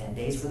it takes 10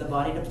 days for the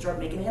body to start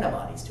making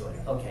antibodies to it.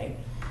 Okay.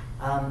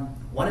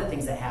 One of the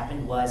things that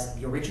happened was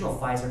the original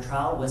Pfizer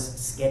trial was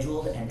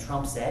scheduled, and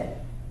Trump said,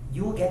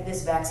 you will get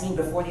this vaccine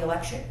before the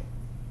election.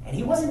 And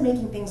he wasn't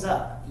making things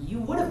up. You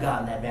would have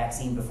gotten that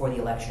vaccine before the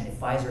election if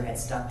Pfizer had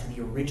stuck to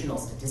the original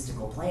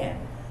statistical plan.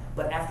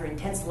 But after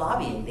intense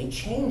lobbying, they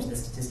changed the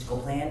statistical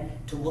plan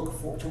to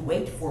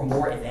wait for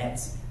more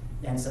events.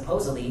 And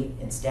supposedly,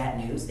 in Stat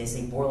News, they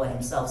say Borla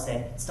himself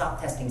said,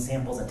 stop testing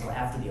samples until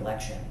after the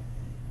election.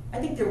 I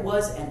think there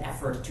was an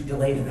effort to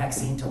delay the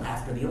vaccine till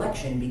after the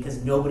election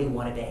because nobody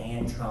wanted to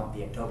hand Trump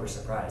the October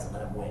surprise and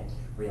let him win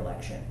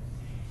re-election.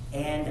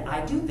 And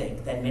I do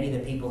think that many of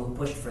the people who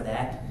pushed for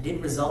that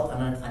did result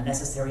in an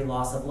unnecessary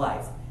loss of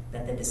life,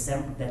 that the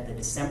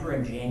December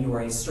and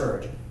January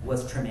surge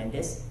was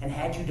tremendous, and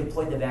had you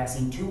deployed the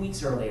vaccine 2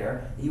 weeks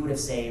earlier, you would have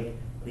saved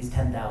at least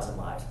 10,000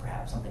 lives,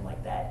 perhaps, something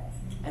like that.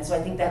 And so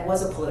I think that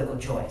was a political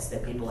choice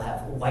that people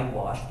have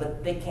whitewashed,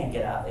 but they can't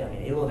get out. I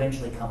mean, it will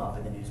eventually come up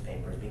in the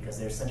newspapers because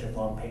there's such a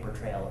long paper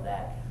trail of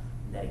that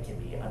it can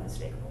be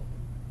unmistakable.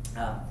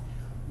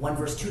 1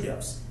 versus 2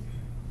 dose.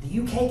 The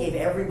UK gave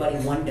everybody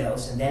 1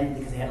 dose, and then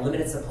because they had a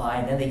limited supply,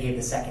 and then they gave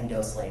the 2nd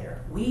dose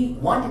later. We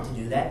wanted to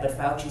do that, but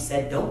Fauci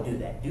said, don't do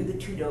that. Do the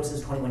 2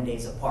 doses 21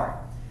 days apart.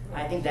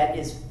 I think that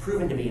is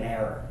proven to be an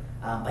error.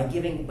 By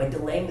delaying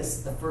the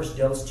 1st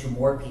dose to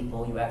more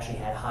people, you actually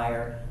had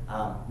higher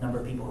number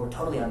of people who are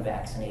totally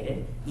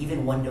unvaccinated.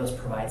 Even 1 dose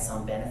provides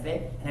some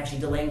benefit, and actually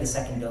delaying the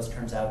 2nd dose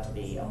turns out to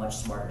be a much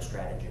smarter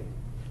strategy.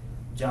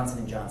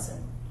 Johnson &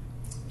 Johnson.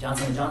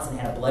 Johnson & Johnson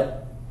had a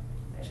blood,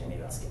 actually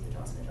maybe I'll skip the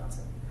Johnson &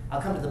 Johnson.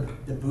 I'll come to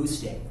the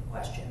boosting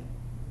question.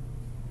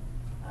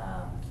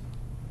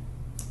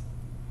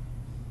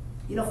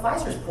 You know,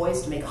 Pfizer's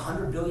poised to make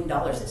 $100 billion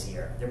this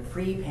year. Their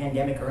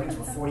pre-pandemic earnings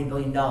were $40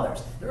 billion.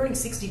 They're earning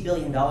 $60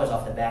 billion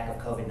off the back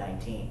of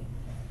COVID-19.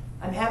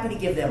 I'm happy to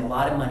give them a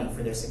lot of money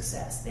for their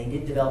success. They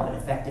did develop an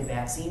effective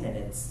vaccine, and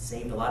it's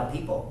saved a lot of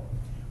people.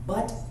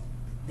 But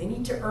they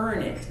need to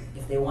earn it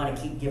if they want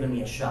to keep giving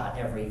me a shot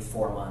every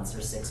 4 months or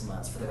 6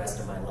 months for the rest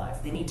of my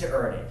life. They need to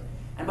earn it.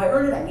 And by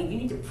earn it, I mean you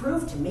need to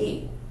prove to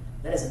me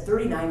that as a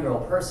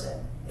 39-year-old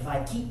person, if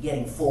I keep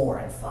getting 4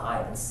 and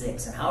 5 and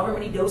 6 and however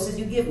many doses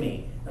you give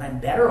me, then I'm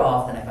better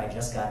off than if I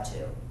just got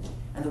 2.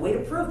 And the way to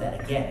prove that,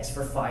 again, is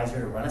for Pfizer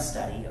to run a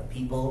study of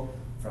people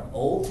from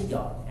old to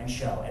young and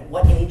show at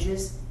what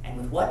ages and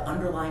with what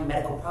underlying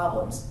medical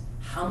problems,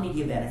 how many do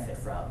you benefit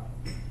from?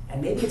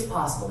 And maybe it's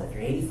possible that if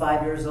you're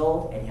 85 years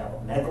old and you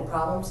have medical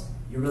problems,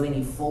 you really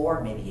need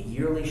 4, maybe a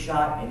yearly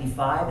shot, maybe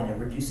 5, and it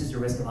reduces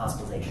your risk of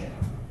hospitalization.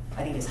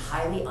 I think it's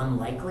highly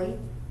unlikely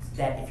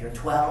that if you're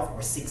 12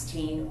 or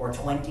 16 or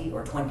 20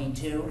 or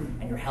 22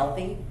 and you're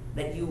healthy,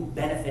 that you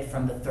benefit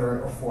from the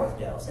 3rd or 4th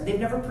dose. And they've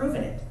never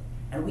proven it.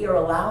 And we are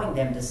allowing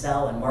them to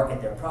sell and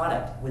market their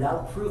product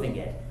without proving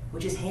it,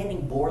 which is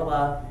handing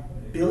Borla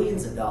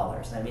billions of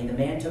dollars. I mean, the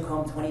man took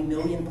home 20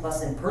 million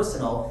plus in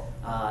personal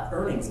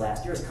earnings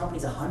last year. His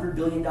company's $100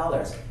 billion.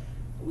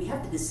 We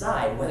have to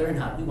decide whether or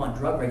not we want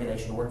drug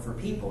regulation to work for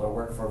people or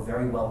work for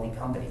very wealthy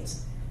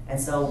companies. And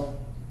so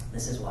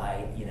this is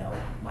why, you know,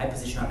 my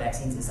position on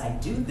vaccines is I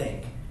do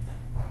think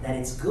that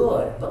it's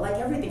good, but like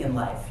everything in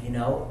life, you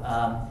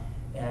know,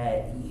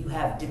 you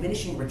have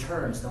diminishing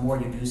returns the more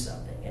you do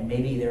something. And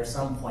maybe there's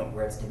some point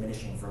where it's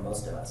diminishing for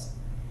most of us.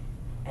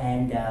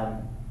 And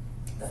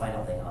the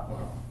final thing,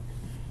 well,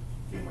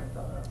 a few more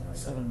thoughts.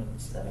 7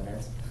 minutes. 7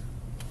 minutes.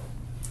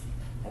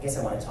 I guess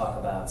I want to talk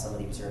about some of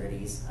the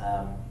absurdities.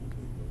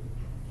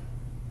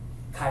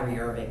 Kyrie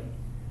Irving.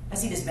 I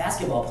see this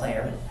basketball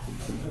player.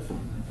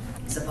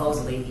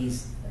 Supposedly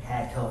he's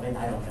had COVID,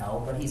 I don't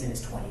know, but he's in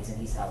his 20s and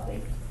he's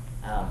healthy.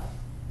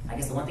 I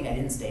guess the one thing I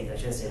didn't state, that I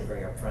should have stated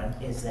very upfront,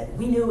 is that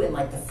we knew in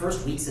like the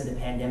first weeks of the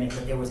pandemic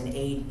that there was an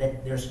age,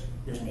 that there's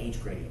an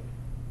age gradient.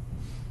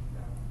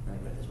 Let me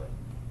put it this way.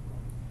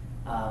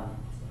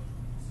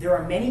 There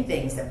are many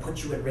things that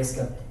put you at risk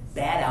of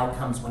bad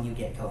outcomes when you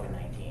get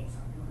COVID-19.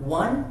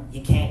 One,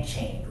 you can't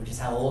change, which is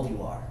how old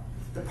you are.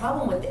 The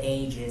problem with the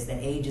age is that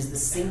age is the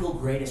single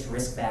greatest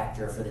risk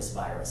factor for this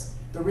virus.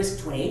 The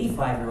risk to an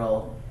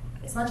 85-year-old,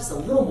 it's not just a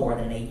little more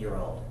than an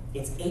 8-year-old.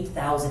 It's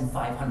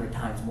 8,500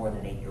 times more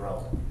than an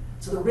 8-year-old.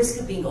 So the risk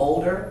of being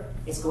older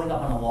is going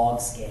up on a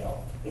log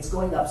scale. It's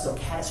going up so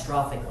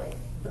catastrophically.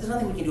 But there's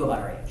nothing we can do about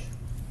our age.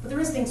 But there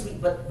is things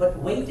but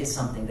weight is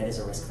something that is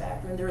a risk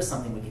factor, and there is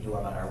something we can do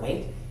about our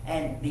weight.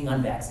 And being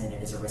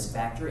unvaccinated is a risk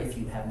factor if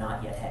you have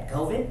not yet had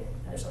COVID, and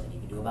there's something you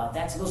can do about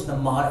that. So those are the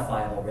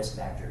modifiable risk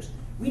factors.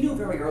 We knew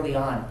very early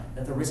on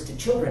that the risk to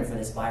children for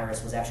this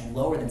virus was actually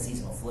lower than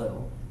seasonal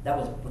flu. That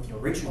was with the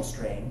original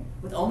strain.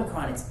 With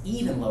Omicron, it's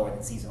even lower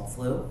than seasonal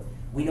flu.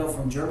 We know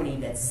from Germany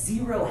that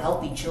 0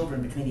 healthy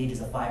children between the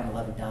ages of 5 and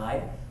 11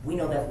 died. We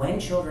know that when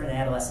children and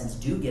adolescents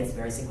do get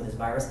very sick with this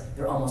virus,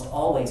 they're almost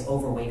always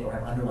overweight or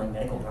have underlying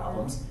medical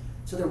problems.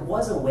 So there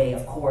was a way,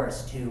 of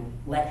course, to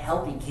let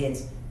healthy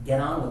kids get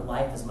on with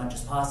life as much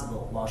as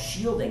possible while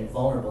shielding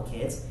vulnerable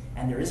kids.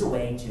 And there is a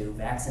way to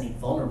vaccinate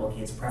vulnerable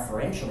kids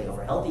preferentially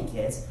over healthy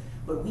kids.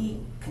 But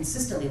we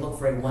consistently look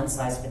for a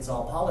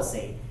one-size-fits-all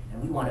policy.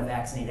 And we want to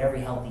vaccinate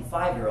every healthy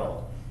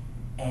 5-year-old.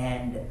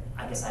 And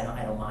I guess I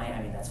don't mind.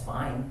 I mean, that's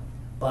fine.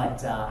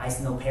 But I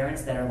know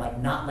parents that are like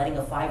not letting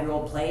a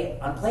 5-year-old play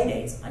on play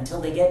dates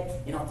until they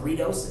get 3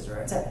 doses,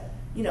 or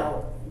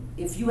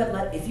if you would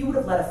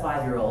have let a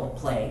 5-year-old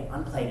play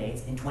on play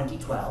dates in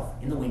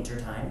 2012 in the winter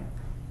time,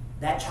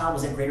 that child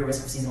was at greater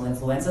risk of seasonal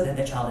influenza than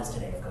the child is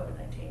today of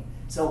COVID-19.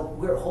 So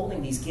we're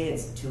holding these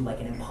kids to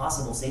like an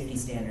impossible safety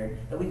standard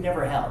that we've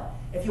never held.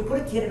 If you put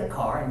a kid in a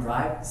car and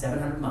drive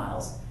 700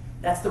 miles,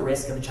 that's the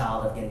risk of a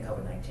child of getting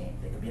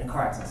COVID-19. They could be in a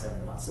car accident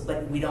 700 miles. So,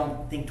 but we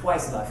don't think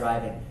twice about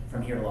driving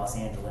from here to Los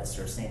Angeles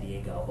or San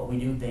Diego, but we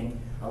do think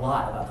a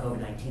lot about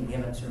COVID-19. We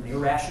have a sort of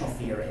irrational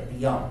fear at the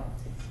young.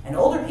 And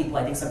older people,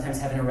 I think, sometimes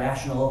have an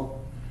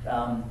irrational,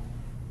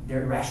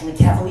 they're irrationally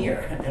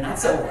cavalier. They're not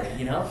so worried,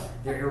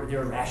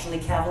 They're irrationally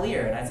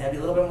cavalier, and I'd say I'd be a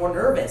little bit more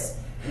nervous.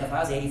 If I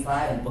was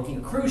 85 and booking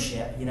a cruise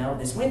ship,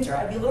 this winter,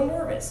 I'd be a little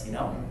nervous,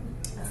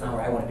 That's not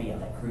where I want to be on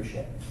that cruise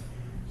ship.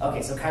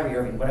 Okay, so Kyrie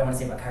Irving, what I want to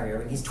say about Kyrie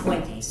Irving, he's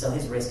 20, so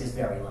his risk is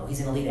very low. He's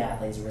an elite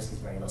athlete, his risk is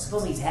very low.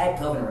 Supposedly he's had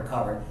COVID and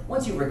recovered.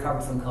 Once you've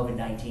recovered from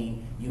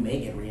COVID-19, you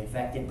may get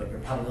reinfected, but your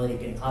probability of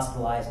getting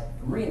hospitalized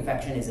from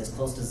reinfection is as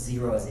close to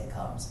 0 as it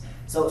comes.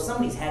 So if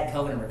somebody's had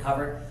COVID and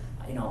recovered,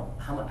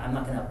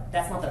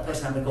 that's not the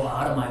person I'm going to go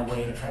out of my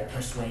way to try to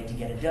persuade to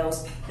get a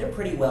dose. They're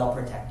pretty well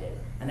protected,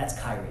 and that's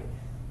Kyrie.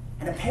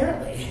 And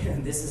apparently,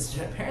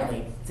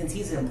 since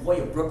he's an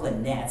employee of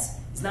Brooklyn Nets,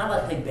 he's not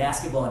allowed to play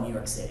basketball in New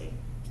York City.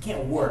 He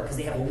can't work because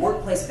they have a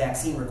workplace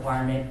vaccine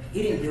requirement.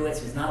 He didn't do it,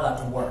 so he's not allowed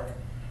to work.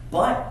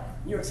 But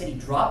New York City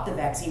dropped the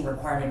vaccine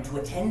requirement to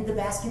attend the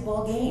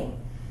basketball game.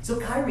 So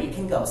Kyrie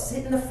can go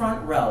sit in the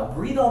front row,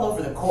 breathe all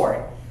over the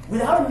court,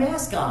 without a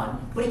mask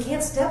on, but he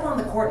can't step on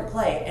the court and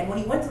play. And when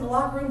he went to the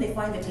locker room, they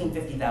fined the team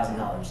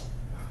 $50,000.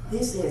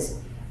 This is,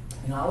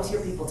 I always hear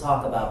people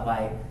talk about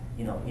why,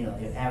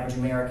 the average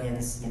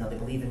Americans, they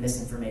believe in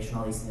misinformation,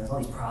 all these things, all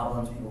these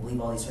problems. People believe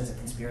all these sorts of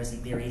conspiracy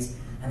theories,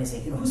 and they say,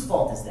 whose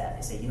fault is that?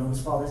 They say,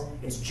 whose fault is?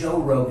 It's Joe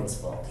Rogan's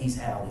fault. He's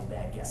had all these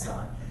bad guests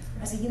on.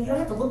 I say, you don't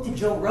have to look to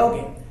Joe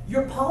Rogan.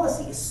 Your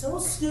policy is so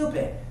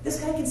stupid.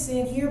 This guy can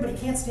stand here, but he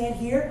can't stand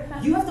here.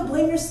 You have to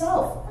blame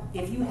yourself.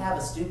 If you have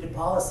a stupid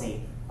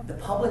policy, the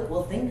public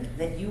will think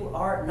that you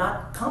are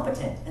not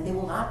competent, and they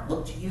will not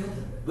look to you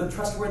with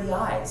trustworthy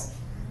eyes.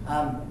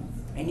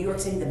 In New York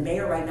City, the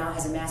mayor right now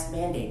has a mask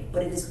mandate,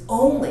 but it is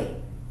only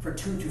for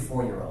 2 to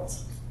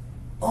 4-year-olds.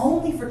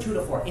 Only for 2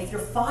 to 4. If you're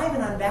 5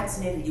 and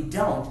unvaccinated, you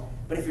don't,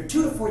 but if you're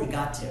 2 to 4, you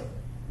got to.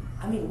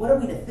 What are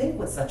we to think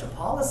with such a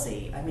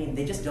policy?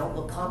 They just don't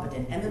look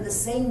competent. And then the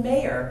same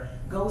mayor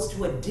goes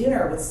to a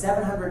dinner with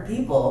 700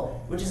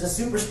 people, which is a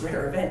super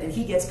spreader event, and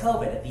he gets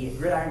COVID at the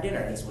Gridiron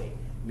dinner this week,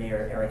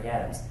 Mayor Eric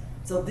Adams.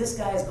 So this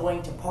guy is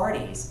going to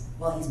parties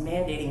while he's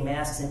mandating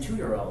masks in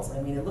 2-year-olds.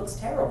 It looks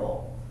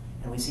terrible.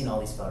 And we've seen all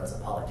these photos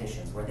of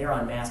politicians where they're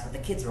on masks, but the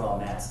kids are all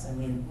masks.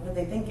 What are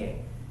they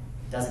thinking?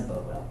 It doesn't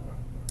bode well.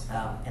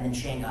 And then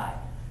Shanghai.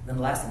 Then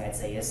the last thing I'd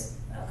say is,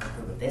 I'll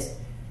conclude with this.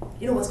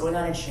 What's going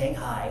on in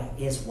Shanghai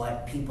is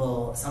what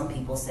some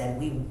people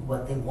said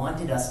what they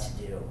wanted us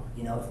to do.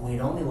 If we'd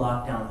only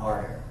locked down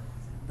harder.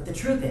 But the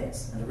truth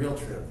is, and the real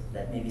truth,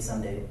 that maybe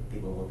someday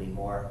people will be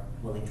more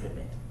willing to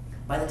admit.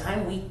 By the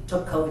time we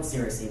took COVID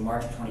seriously in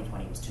March of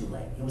 2020, it was too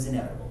late. It was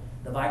inevitable.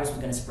 The virus was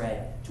going to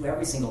spread to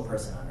every single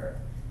person on Earth.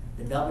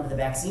 The development of the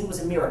vaccine was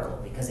a miracle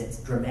because it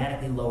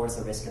dramatically lowers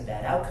the risk of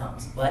bad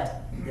outcomes.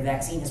 But the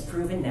vaccine has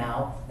proven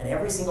now that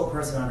every single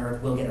person on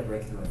Earth will get a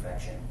breakthrough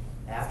infection.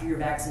 After you're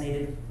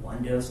vaccinated,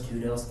 1 dose,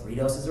 2 doses, 3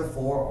 doses, or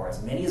 4, or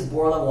as many as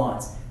Borla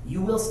wants,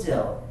 you will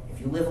still,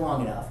 if you live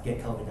long enough,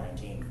 get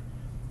COVID-19.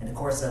 In the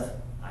course of,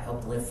 I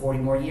hope to live 40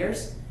 more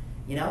years,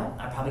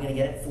 I'm probably going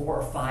to get it 4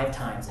 or 5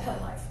 times in my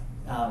life.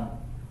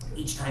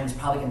 Each time is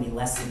probably going to be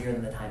less severe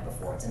than the time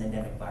before. It's an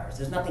endemic virus.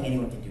 There's nothing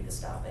anyone can do to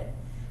stop it.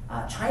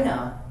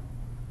 China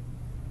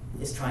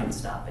is trying to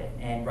stop it.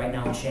 And right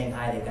now in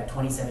Shanghai, they've got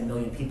 27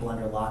 million people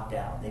under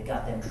lockdown. They've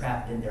got them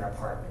trapped in their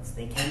apartments.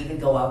 They can't even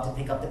go out to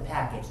pick up the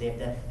package. They have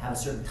to have a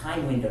certain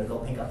time window to go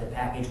pick up the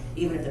package,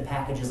 even if the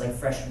package is like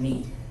fresh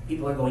meat.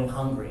 People are going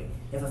hungry.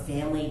 If a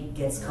family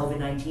gets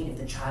COVID-19, if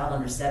the child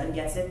under 7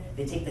 gets it,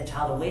 they take the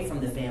child away from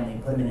the family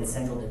and put them in a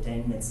central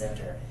detainment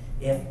center.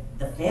 If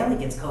the family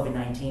gets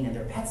COVID-19 and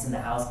there are pets in the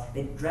house,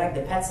 they drag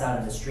the pets out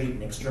in the street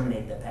and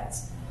exterminate the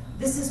pets.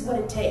 This is what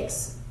it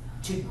takes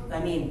to,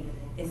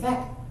 in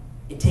fact,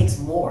 it takes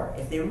more.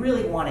 If they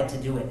really wanted to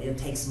do it, it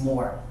takes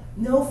more.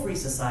 No free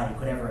society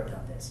could ever have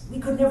done this. We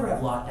could never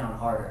have locked down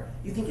harder.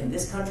 You think in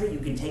this country you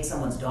could take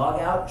someone's dog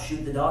out,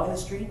 shoot the dog in the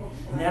street?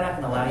 And they're not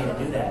going to allow you to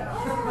do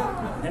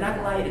that. They're not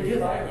going to allow you to do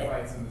that.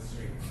 Fights in the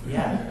street.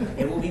 Yeah,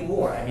 it will be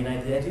war. I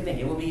do think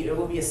it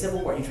will be a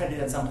civil war. You try to do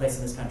that someplace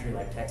in this country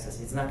like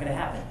Texas, it's not going to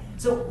happen.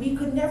 So we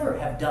could never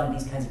have done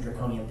these kinds of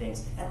draconian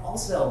things. And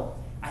also,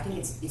 I think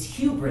it's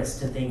hubris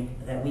to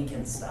think that we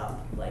can stop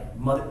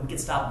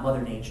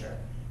Mother Nature.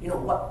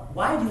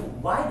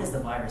 Why does the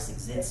virus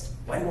exist?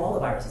 Why do all the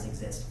viruses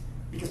exist?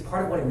 Because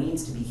part of what it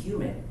means to be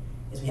human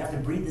is we have to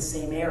breathe the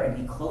same air and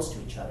be close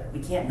to each other.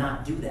 We can't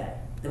not do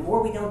that. The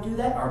more we don't do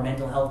that, our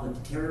mental health will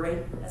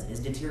deteriorate, as it is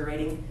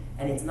deteriorating,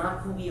 and it's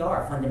not who we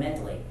are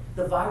fundamentally.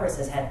 The virus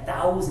has had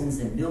thousands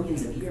and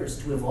millions of years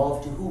to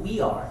evolve to who we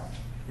are.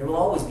 There will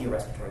always be a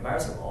respiratory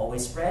virus. It will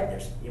always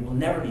spread. It will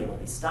never be able to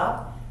be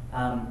stopped.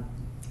 And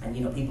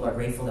people are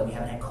grateful that we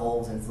haven't had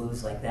colds and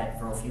flus like that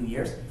for a few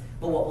years.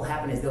 But what will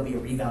happen is there'll be a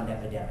rebound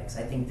epidemics.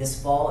 I think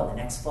this fall and the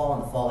next fall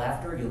and the fall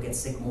after, you'll get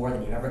sick more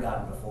than you've ever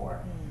gotten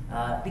before.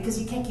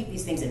 Because you can't keep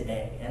these things at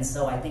bay. And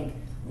so I think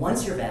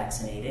once you're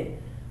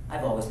vaccinated,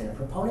 I've always been a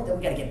proponent that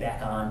we got to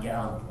get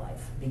on with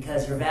life.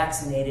 Because you're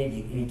vaccinated,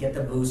 you get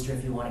the booster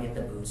if you want to get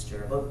the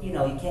booster. But you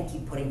can't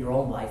keep putting your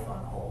own life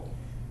on hold.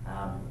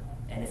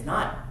 And if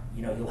not,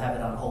 you'll have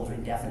it on hold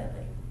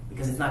indefinitely.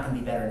 Because it's not going to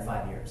be better in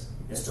 5 years.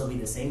 There'll still be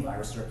the same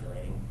virus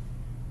circulating.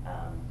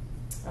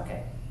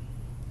 Okay.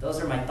 Those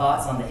are my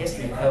thoughts on the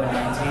history of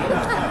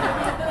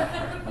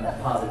COVID-19. On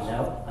that positive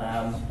note,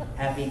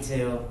 happy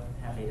to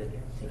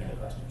take any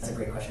questions. That's a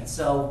great question.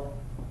 So,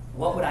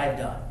 what would I have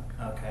done?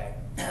 Okay.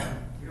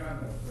 You don't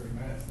have 30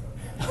 minutes, though.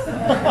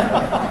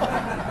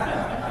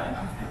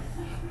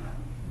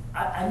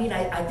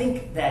 I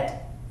think that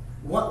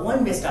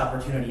one missed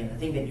opportunity, and the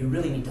thing that you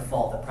really need to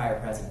fault the prior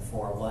president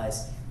for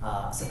was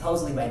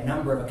supposedly by a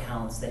number of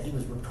accounts that he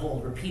was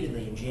told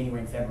repeatedly in January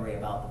and February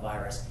about the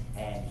virus,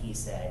 and he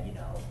said,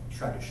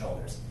 shrugged his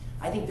shoulders.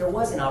 I think there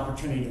was an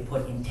opportunity to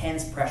put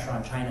intense pressure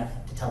on China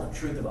to tell the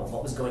truth about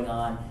what was going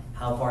on,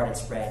 how far it had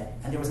spread,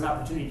 and there was an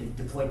opportunity to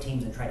deploy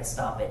teams and try to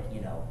stop it,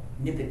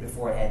 nip it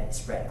before it had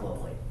spread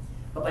globally.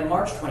 But by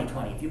March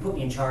 2020, if you put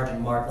me in charge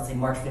in March, let's say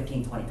March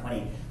 15,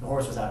 2020, the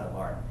horse was out of the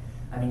barn.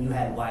 You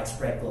had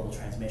widespread global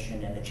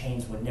transmission and the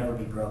chains would never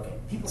be broken.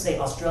 People say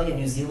Australia and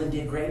New Zealand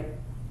did great.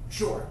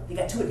 Sure, they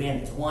got two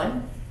advantages.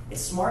 One,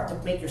 it's smart to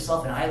make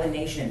yourself an island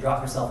nation and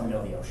drop yourself into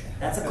the ocean.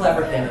 That's a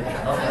clever thing to do.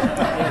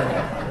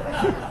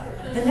 Okay.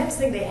 The next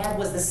thing they had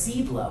was the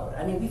seed load.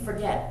 We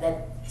forget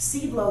that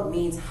seed load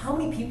means how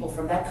many people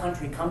from that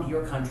country come to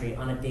your country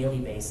on a daily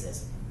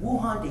basis.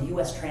 Wuhan to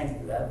U.S.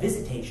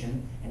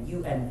 visitation and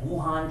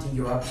Wuhan to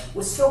Europe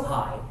was so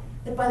high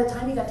that by the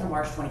time you got to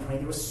March 2020,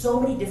 there were so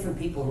many different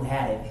people who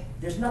had it,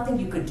 there's nothing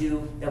you could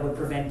do that would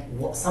prevent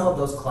some of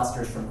those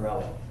clusters from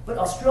growing. But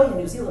Australia and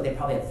New Zealand, they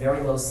probably had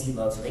very low seed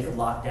loads, so they could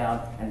lock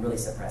down and really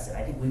suppress it.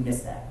 I think we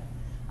missed that.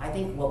 I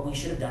think what we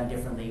should have done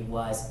differently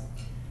was,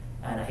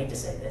 and I hate to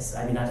say this,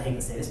 not hate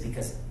to say this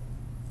because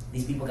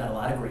these people got a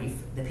lot of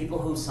grief. The people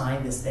who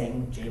signed this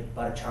thing, Jay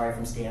Bhattacharya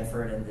from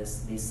Stanford and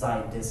these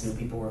scientists who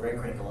people were very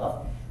critical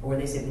of, where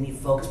they said we need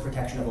focused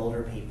protection of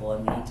older people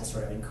and we need to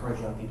sort of encourage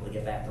young people to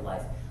get back to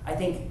life. I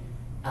think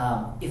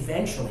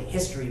eventually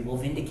history will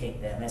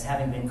vindicate them as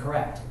having been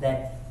correct,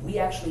 that we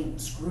actually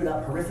screwed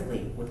up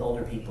horrifically with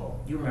older people.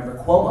 You remember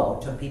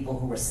Cuomo took people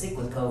who were sick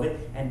with COVID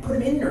and put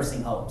them in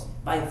nursing homes.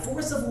 By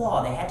force of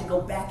law, they had to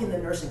go back in the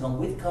nursing home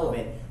with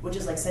COVID, which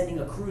is like sending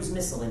a cruise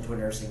missile into a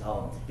nursing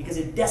home because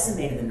it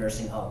decimated the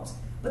nursing homes.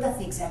 But that's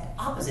the exact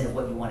opposite of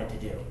what you wanted to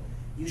do.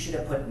 You should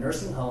have put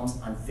nursing homes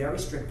on very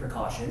strict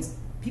precautions.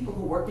 People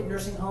who worked in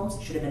nursing homes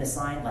should have been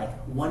assigned like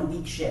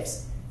 1-week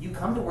shifts. You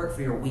come to work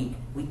for your week,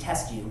 we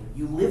test you,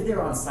 you live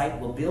there on site,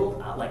 we'll build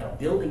like a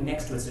building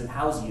next to it to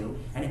house you,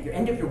 and at the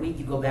end of your week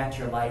you go back to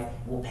your life,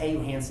 we'll pay you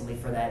handsomely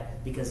for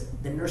that because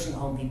the nursing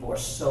home people are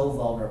so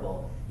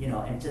vulnerable.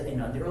 And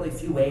the early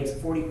few waves,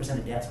 40%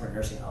 of deaths were in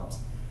nursing homes.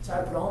 So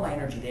I put all my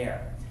energy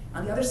there.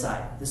 On the other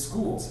side, the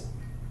schools.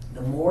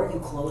 The more you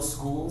close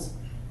schools,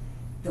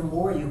 the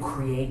more you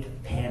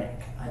create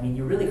panic.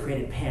 You really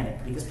created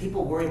panic because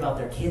people worry about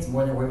their kids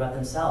more than they worry about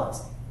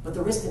themselves. But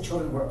the risk to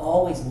children were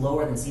always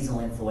lower than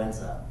seasonal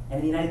influenza. And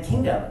in the United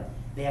Kingdom,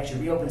 they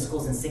actually reopened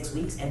schools in 6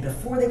 weeks, and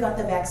before they got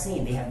the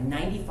vaccine, they have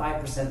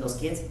 95% of those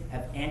kids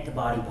have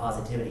antibody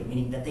positivity,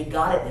 meaning that they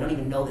got it, they don't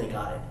even know they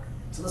got it.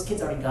 So those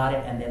kids already got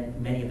it, and then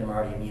many of them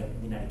are already immune in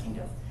the United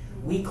Kingdom.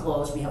 We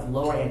closed, we have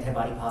lower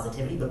antibody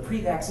positivity, but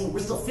pre-vaccine, we're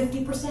still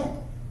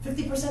 50%.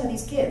 50% of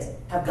these kids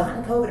have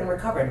gotten COVID and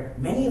recovered,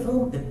 many of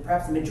whom,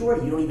 perhaps the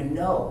majority, you don't even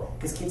know,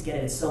 because kids get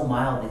it, it's so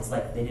mild, it's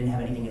like they didn't have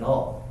anything at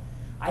all.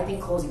 I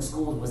think closing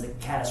schools was a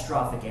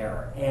catastrophic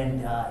error,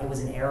 and it was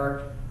an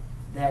error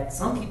that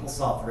some people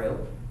saw through,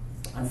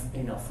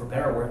 for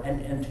better or worse.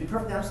 And to be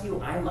perfectly honest with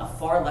you, I'm a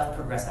far left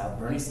progressive. I was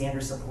a Bernie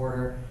Sanders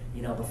supporter,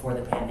 before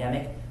the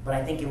pandemic, but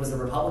I think it was the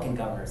Republican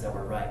governors that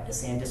were right.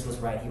 DeSantis was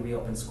right; he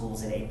reopened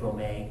schools in April,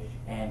 May,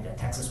 and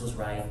Texas was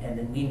right. And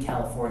then we in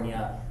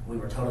California, we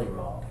were totally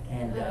wrong,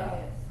 and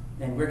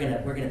we're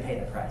gonna pay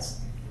the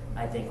price.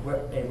 I think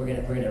we're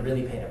gonna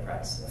really pay the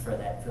price for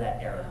that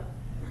error.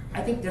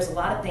 I think there's a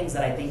lot of things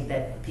that I think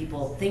that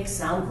people think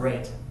sound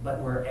great,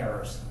 but were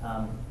errors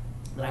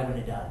that I wouldn't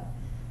have done.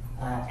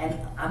 And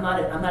I'm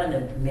not in the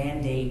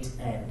mandate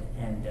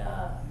and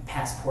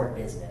passport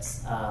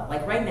business.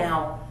 Like right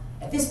now,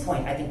 at this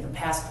point, I think the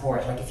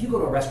passport, like if you go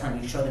to a restaurant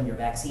and you show them your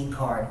vaccine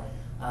card,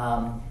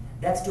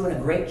 that's doing a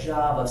great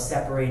job of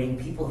separating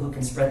people who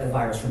can spread the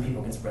virus from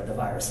people who can spread the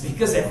virus,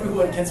 because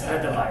everyone can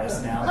spread the virus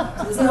now.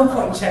 So there's no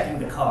point in checking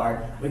the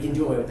card. We can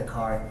do away with the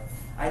card.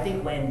 I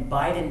think when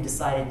Biden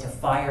decided to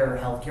fire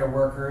healthcare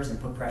workers and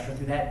put pressure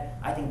through that,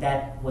 I think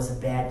that was a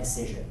bad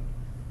decision,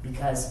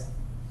 because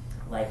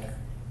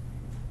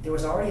there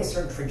was already a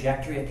certain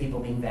trajectory of people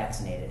being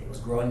vaccinated. It was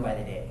growing by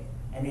the day.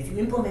 And if you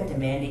implement a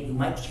mandate, you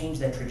might change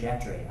that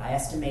trajectory. I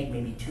estimate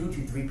maybe 2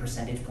 to 3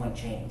 percentage point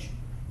change.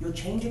 You'll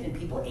change it in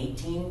people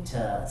 18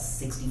 to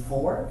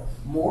 64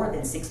 more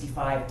than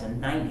 65 to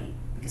 90.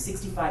 Because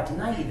 65 to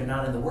 90, they're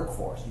not in the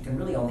workforce. You can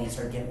really only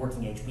sort of get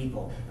working age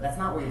people, but that's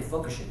not where your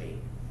focus should be.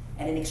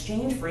 And in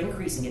exchange for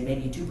increasing it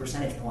maybe 2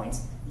 percentage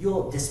points,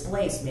 you'll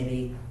displace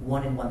maybe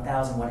 1 in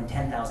 1,000, 1 in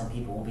 10,000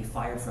 people will be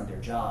fired from their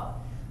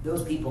job.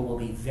 Those people will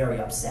be very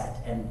upset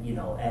and, you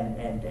know,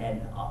 and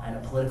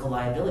a political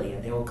liability,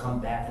 and they will come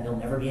back and they'll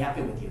never be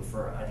happy with you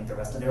for, I think, the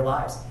rest of their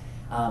lives.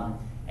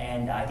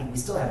 And I think we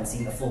still haven't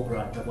seen the full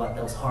brunt of what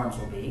those harms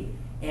will be.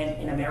 And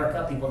in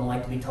America, people don't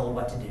like to be told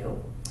what to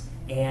do.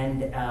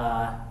 And,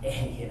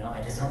 you know,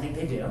 I just don't think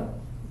they do.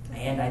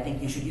 And I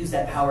think you should use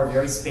that power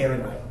very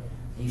sparingly.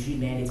 You should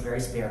use mandates very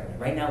sparingly.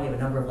 Right now, we have a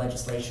number of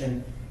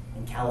legislation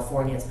in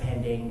California. It's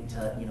pending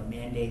to, you know,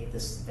 mandate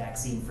this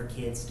vaccine for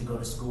kids to go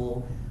to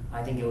school.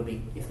 I think it would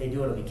be, if they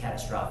do it, it'll be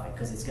catastrophic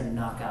because it's going to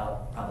knock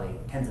out probably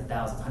tens of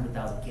thousands,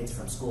 100,000 kids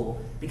from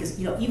school. Because,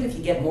 you know, even if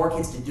you get more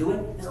kids to do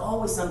it, there's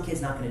always some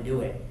kids not going to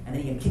do it. And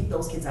then you can kick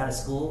those kids out of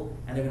school,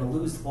 and they're going to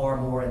lose far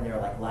more in their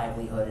like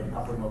livelihood and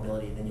upward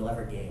mobility than you'll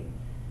ever gain.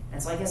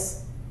 And so I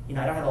guess, you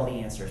know, I don't have all the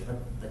answers, but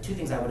the two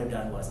things I would have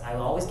done was I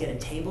would always get a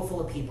table full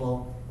of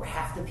people where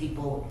half the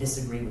people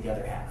disagree with the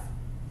other half.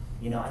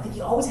 You know, I think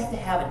you always have to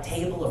have a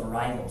table of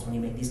rivals when you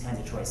make these kinds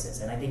of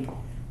choices. And I think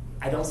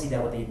I don't see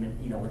that with the,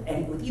 you know,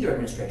 with either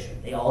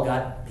administration. They all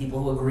got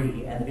people who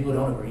agree, and the people who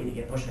don't agree, they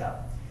get pushed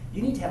out.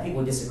 You need to have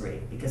people who disagree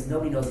because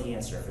nobody knows the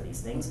answer for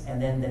these things.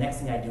 And then the next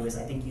thing I do is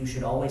I think you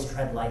should always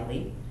tread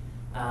lightly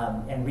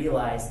and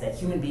realize that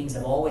human beings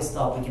have always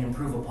thought we can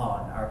improve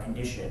upon our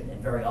condition, and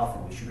very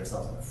often we shoot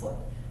ourselves in the foot.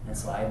 And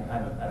so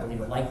I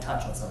believe a light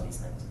touch on some of these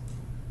things.